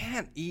 you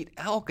can't eat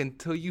elk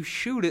until you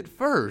shoot it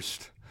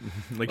first."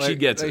 like she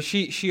gets it.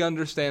 She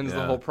understands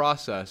the whole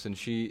process, and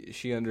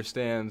she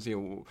understands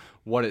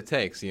what it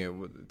takes.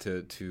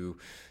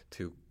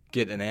 To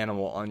get an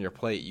animal on your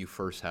plate, you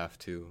first have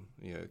to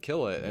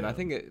kill it. And I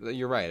think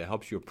you're right. It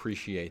helps you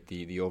appreciate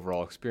the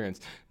overall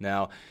experience.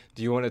 Now,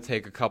 do you want to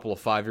take a couple of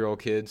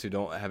 5-year-old kids who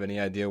don't have any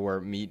idea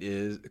where meat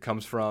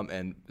comes from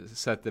and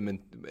set them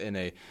in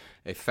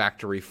a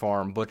factory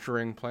farm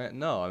butchering plant?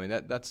 No, I mean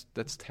that's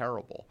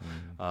terrible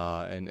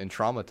and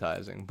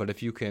traumatizing. But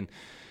if you can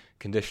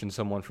condition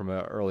someone from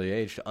an early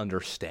age to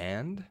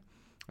understand,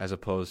 as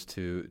opposed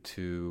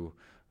to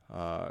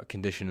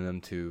conditioning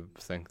them to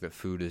think that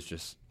food is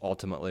just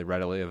ultimately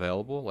readily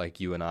available,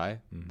 like you and I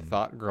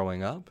thought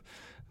growing up.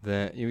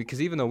 Then,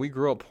 because even though we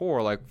grew up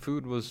poor, like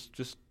food was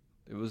just,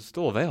 it was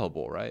still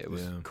available, right? It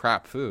was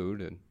crap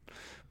food,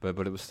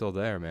 but it was still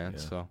there, man.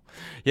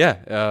 Yeah.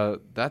 So,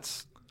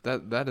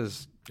 that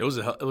is. It was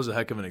a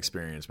heck of an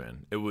experience,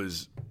 man. It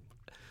was,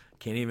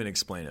 can't even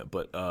explain it,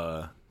 but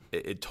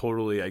it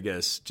totally, I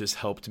guess, just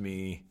helped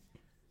me.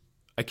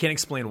 I can't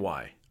explain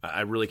why.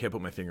 I really can't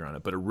put my finger on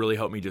it, but it really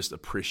helped me just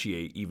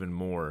appreciate even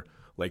more.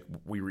 Like,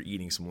 we were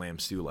eating some lamb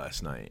stew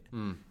last night,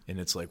 and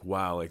it's like,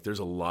 wow, like there's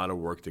a lot of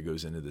work that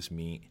goes into this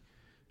meat,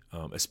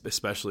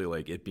 especially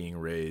like it being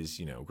raised,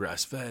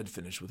 grass-fed,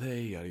 finished with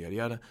hay, yada, yada,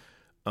 yada.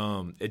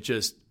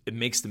 It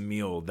makes the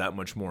meal that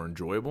much more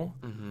enjoyable,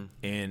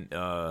 and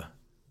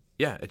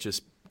it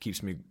just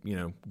keeps me,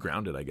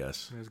 grounded, I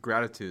guess. There's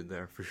gratitude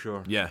there for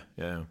sure. Yeah.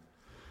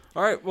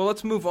 All right, well,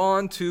 let's move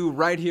on to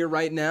Right Here,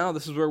 Right Now.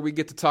 This is where we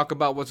get to talk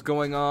about what's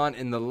going on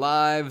in the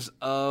lives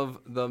of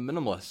the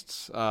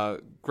minimalists.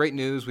 Great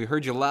news. We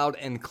heard you loud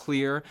and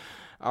clear.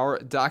 Our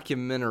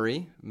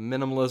documentary,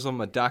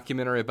 Minimalism, a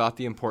documentary about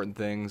the important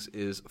things,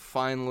 is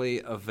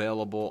finally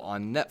available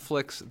on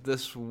Netflix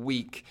this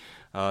week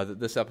that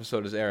this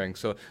episode is airing.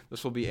 So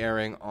this will be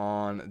airing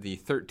on the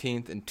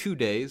 13th in 2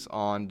 days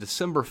on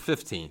December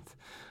 15th.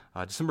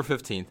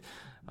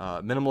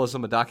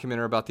 Minimalism, a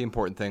documentary about the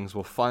important things,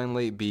 will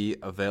finally be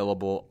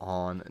available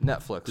on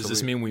Netflix. Does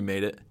this mean we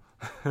made it?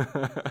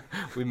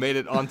 We made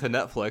it onto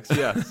Netflix,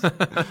 yes.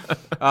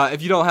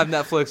 If you don't have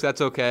Netflix,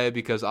 that's okay,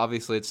 because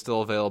obviously it's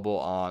still available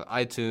on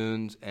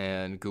iTunes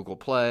and Google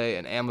Play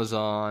and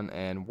Amazon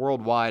and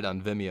worldwide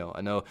on Vimeo.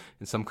 I know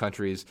in some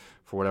countries,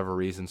 for whatever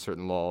reason,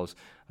 certain laws,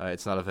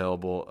 it's not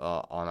available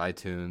on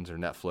iTunes or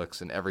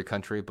Netflix in every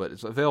country, but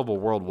it's available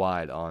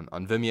worldwide on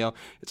Vimeo.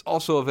 It's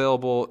also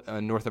available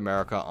in North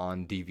America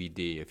on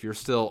DVD. If you're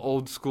still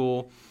old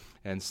school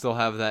and still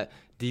have that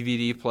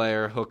DVD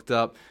player hooked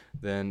up,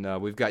 then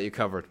we've got you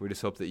covered. We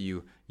just hope that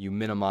you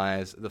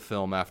minimize the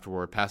film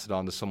afterward, pass it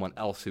on to someone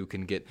else who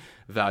can get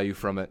value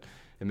from it.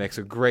 It makes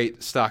a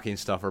great stocking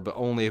stuffer, but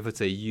only if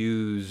it's a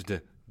used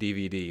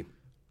DVD.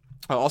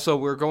 Also,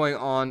 we're going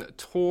on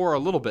tour a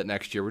little bit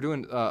next year. We're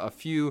doing a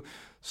few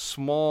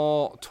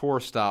small tour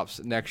stops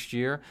next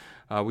year.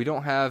 We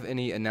don't have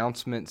any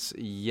announcements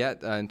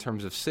yet in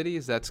terms of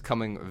cities. That's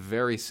coming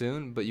very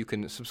soon, but you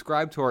can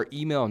subscribe to our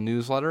email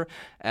newsletter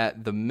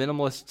at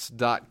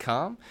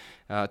theminimalists.com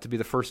to be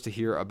the first to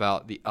hear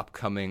about the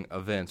upcoming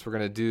events. We're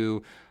going to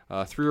do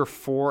 3 or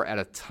 4 at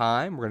a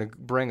time. We're going to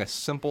bring a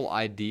simple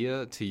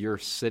idea to your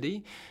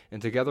city,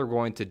 and together we're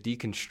going to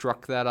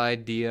deconstruct that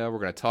idea. We're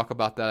going to talk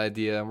about that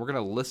idea, and we're going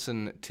to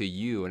listen to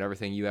you and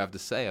everything you have to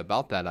say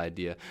about that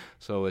idea.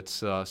 So it's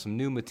some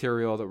new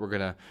material that we're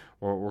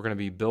going to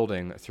be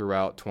building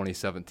throughout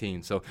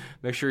 2017. So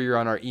make sure you're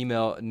on our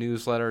email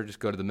newsletter. Just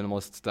go to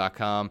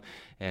theminimalists.com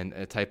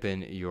and type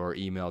in your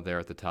email there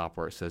at the top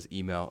where it says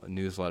email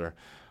newsletter.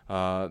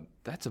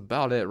 That's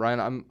about it,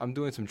 Ryan. I'm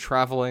doing some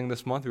traveling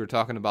this month. We were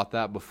talking about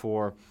that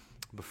before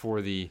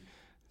the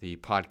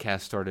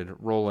podcast started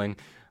rolling.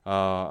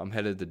 I'm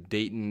headed to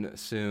Dayton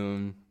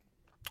soon.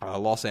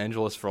 Los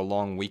Angeles for a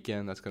long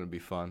weekend. That's going to be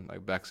fun.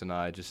 Like Bex and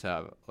I just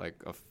have like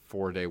a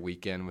 4-day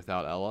weekend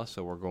without Ella,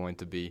 so we're going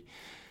to be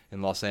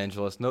in Los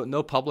Angeles.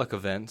 No public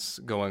events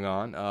going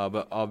on,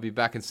 but I'll be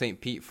back in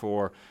St. Pete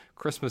for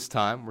Christmas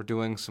time. We're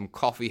doing some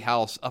coffee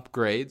house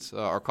upgrades.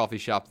 Our coffee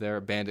shop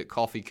there, Bandit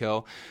Coffee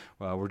Co.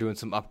 We're doing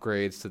some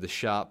upgrades to the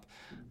shop,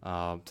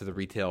 to the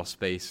retail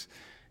space.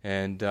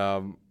 And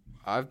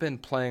I've been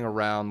playing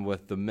around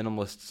with the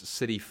Minimalist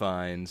City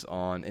Finds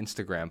on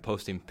Instagram,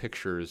 posting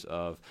pictures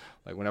of,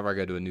 like, whenever I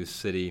go to a new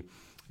city,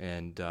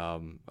 and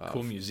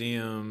cool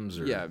museums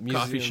or museums,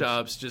 coffee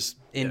shops, just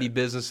indie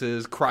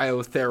businesses,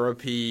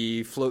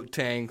 cryotherapy, float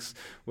tanks,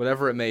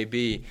 whatever it may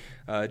be.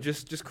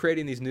 Just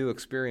creating these new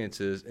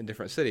experiences in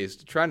different cities,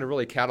 trying to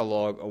really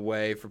catalog a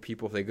way for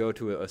people, if they go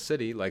to a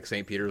city like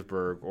St.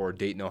 Petersburg or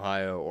Dayton,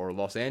 Ohio, or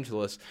Los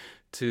Angeles,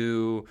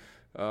 to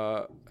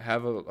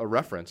have a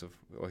reference of,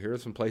 well, here are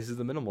some places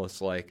the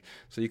Minimalists like.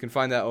 So you can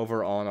find that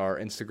over on our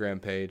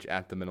Instagram page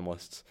at the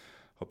Minimalists.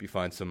 Hope you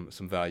find some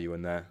value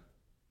in that.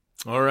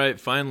 All right,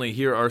 finally,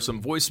 here are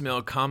some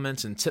voicemail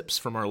comments and tips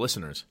from our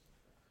listeners.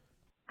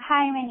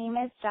 Hi, my name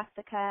is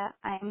Jessica.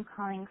 I'm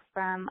calling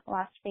from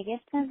Las Vegas,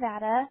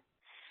 Nevada.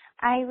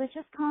 I was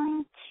just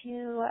calling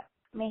to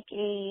make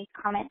a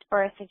comment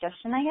or a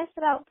suggestion, I guess,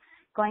 about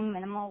going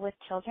minimal with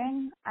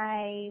children.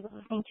 I was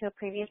listening to a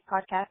previous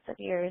podcast of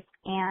yours,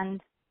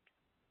 and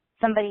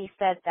somebody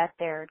said that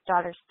their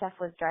daughter's stuff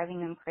was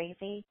driving them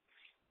crazy.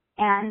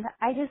 And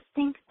I just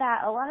think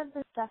that a lot of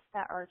the stuff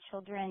that our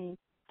children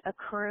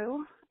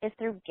accrue is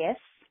through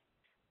gifts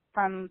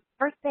from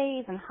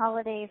birthdays and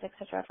holidays,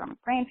 etc., from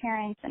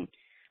grandparents and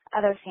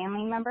other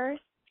family members.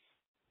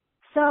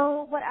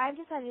 So what I've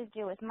decided to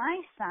do with my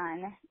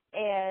son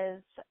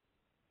is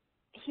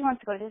he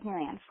wants to go to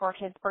Disneyland for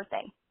his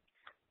birthday.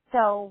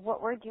 So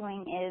what we're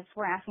doing is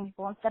we're asking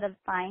people, instead of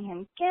buying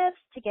him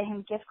gifts, to get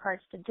him gift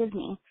cards to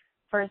Disney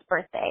for his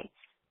birthday.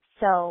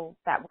 So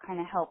that will kind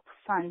of help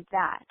fund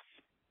that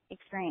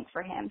experience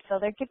for him. So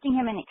they're gifting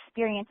him an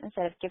experience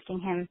instead of gifting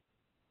him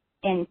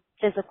in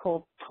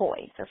physical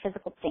toys or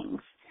physical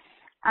things.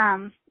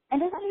 And it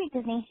doesn't have to be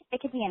Disney.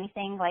 It could be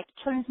anything like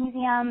children's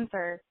museums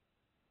or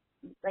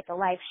like a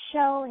live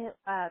show.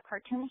 A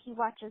cartoon that he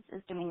watches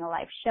is doing a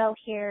live show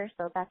here,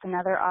 so that's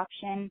another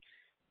option.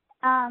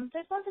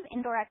 There's lots of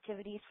indoor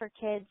activities for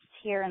kids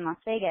here in Las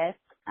Vegas,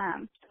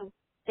 so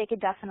they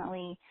could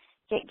definitely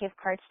get gift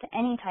cards to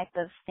any type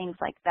of things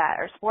like that,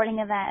 or sporting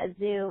event, a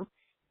zoo,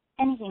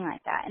 anything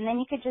like that. And then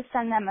you could just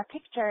send them a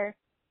picture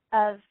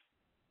of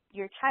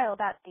your child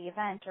at the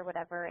event or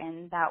whatever,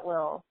 and that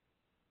will,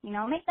 you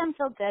know, make them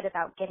feel good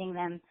about getting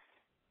them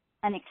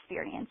an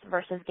experience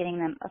versus getting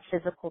them a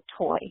physical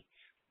toy.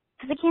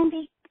 Because it can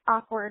be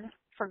awkward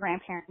for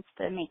grandparents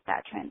to make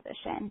that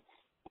transition.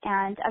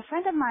 And a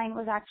friend of mine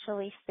was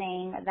actually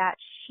saying that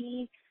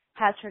she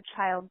has her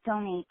child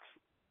donate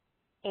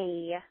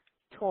a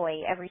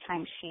toy every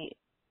time she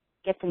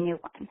gets a new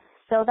one.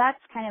 So that's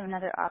kind of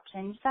another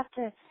option. You just have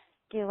to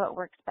do what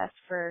works best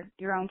for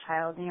your own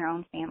child and your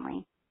own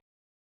family.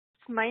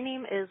 My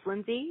name is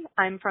Lindsay.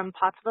 I'm from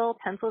Pottsville,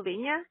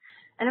 Pennsylvania,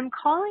 and I'm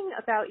calling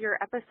about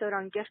your episode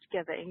on gift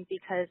giving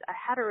because I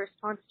had a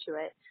response to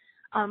it.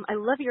 I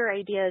love your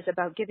ideas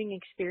about giving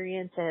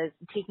experiences,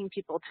 taking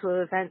people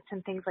to events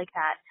and things like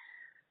that.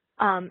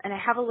 And I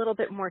have a little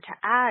bit more to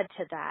add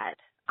to that.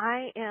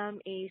 I am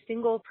a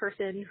single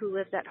person who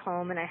lives at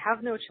home and I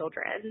have no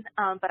children,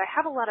 but I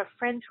have a lot of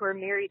friends who are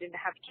married and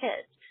have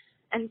kids.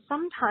 And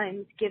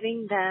sometimes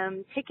giving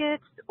them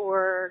tickets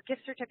or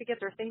gift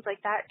certificates or things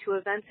like that to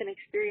events and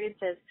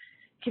experiences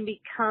can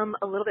become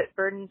a little bit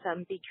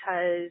burdensome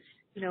because,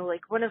 you know,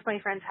 like one of my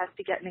friends has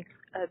to get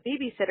a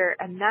babysitter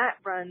and that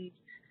runs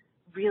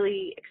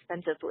really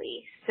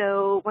expensively.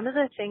 So one of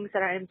the things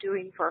that I am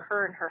doing for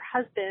her and her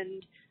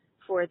husband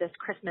for this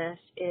Christmas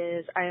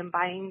is I am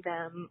buying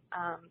them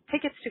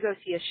tickets to go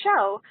see a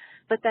show,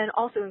 but then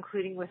also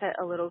including with it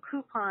a little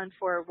coupon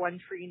for one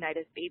free night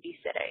of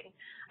babysitting.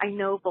 I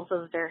know both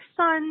of their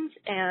sons,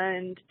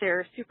 and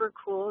they're super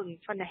cool and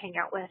fun to hang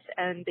out with,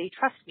 and they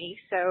trust me,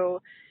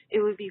 so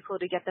it would be cool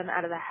to get them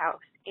out of the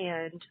house.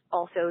 And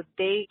also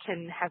they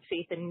can have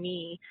faith in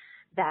me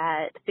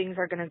that things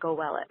are going to go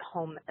well at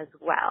home as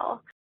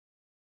well.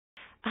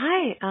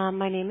 Hi,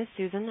 my name is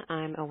Susan.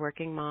 I'm a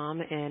working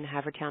mom in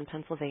Havertown,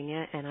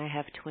 Pennsylvania, and I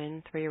have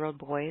twin 3-year-old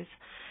boys.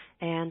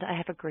 And I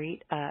have a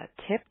great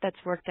tip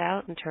that's worked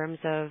out in terms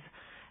of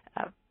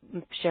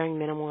sharing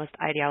minimalist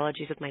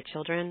ideologies with my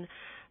children.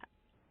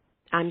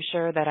 I'm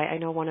sure that I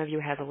know one of you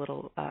has a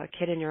little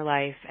kid in your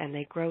life, and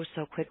they grow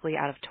so quickly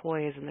out of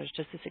toys, and there's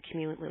just this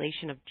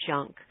accumulation of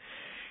junk.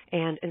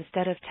 And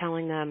instead of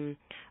telling them,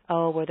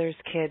 oh, well, there's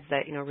kids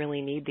that, you know,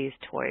 really need these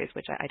toys,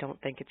 which I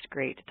don't think it's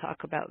great to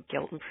talk about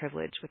guilt and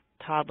privilege with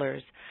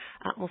toddlers,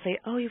 we'll say,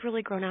 oh, you've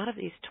really grown out of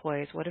these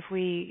toys. What if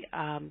we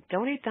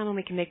donate them and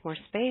we can make more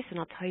space? And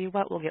I'll tell you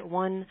what, we'll get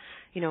one,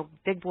 you know,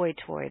 big boy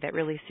toy that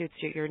really suits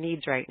your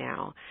needs right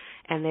now.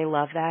 And they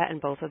love that.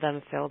 And both of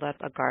them filled up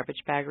a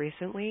garbage bag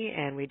recently,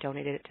 and we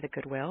donated it to the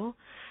Goodwill.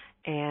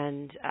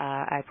 And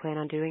I plan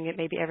on doing it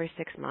maybe every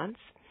 6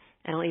 months.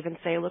 And I'll even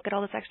say, look at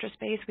all this extra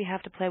space we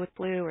have to play with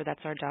Blue, or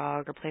that's our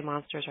dog, or play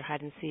monsters or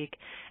hide and seek.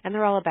 And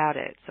they're all about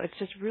it. So it's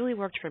just really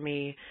worked for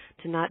me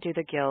to not do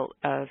the guilt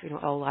of, you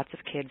know, oh, lots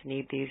of kids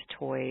need these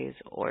toys,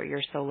 or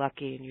you're so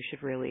lucky and you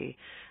should really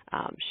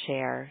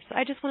share. So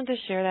I just wanted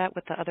to share that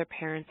with the other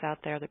parents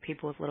out there, the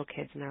people with little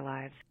kids in their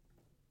lives.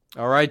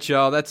 All right,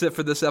 y'all, that's it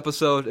for this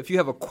episode. If you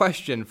have a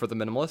question for the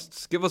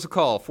Minimalists, give us a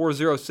call,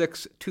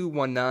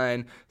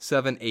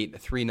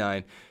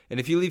 406-219-7839. And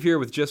if you leave here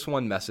with just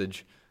one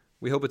message,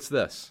 we hope it's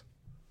this: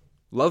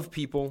 love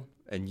people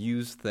and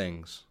use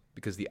things,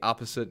 because the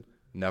opposite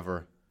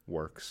never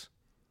works.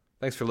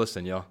 Thanks for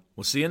listening, y'all.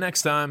 We'll see you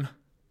next time.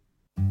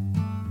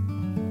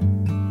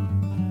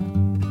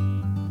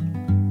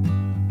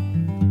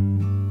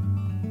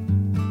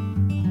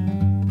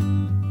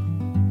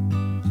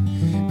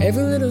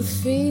 Every little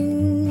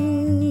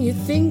thing you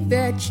think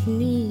that you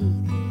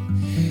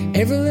need,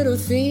 every little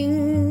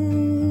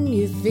thing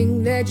you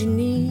think that you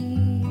need,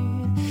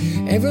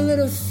 every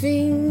little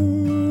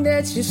thing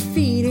that's just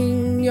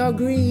feeding your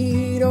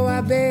greed. Oh,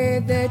 I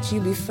bet that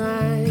you'd be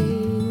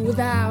fine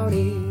without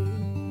it.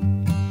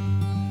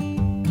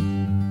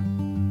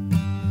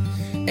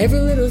 Every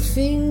little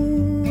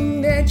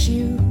thing that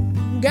you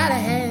gotta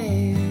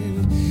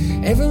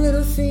have, every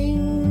little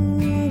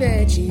thing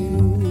that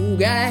you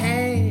gotta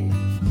have,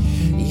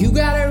 you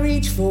gotta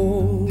reach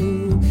for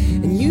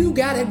and you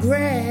gotta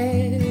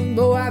grab.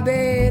 Oh, I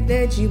bet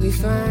that you'd be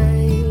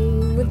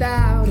fine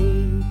without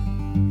it.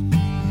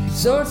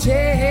 So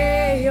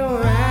tear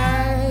your eyes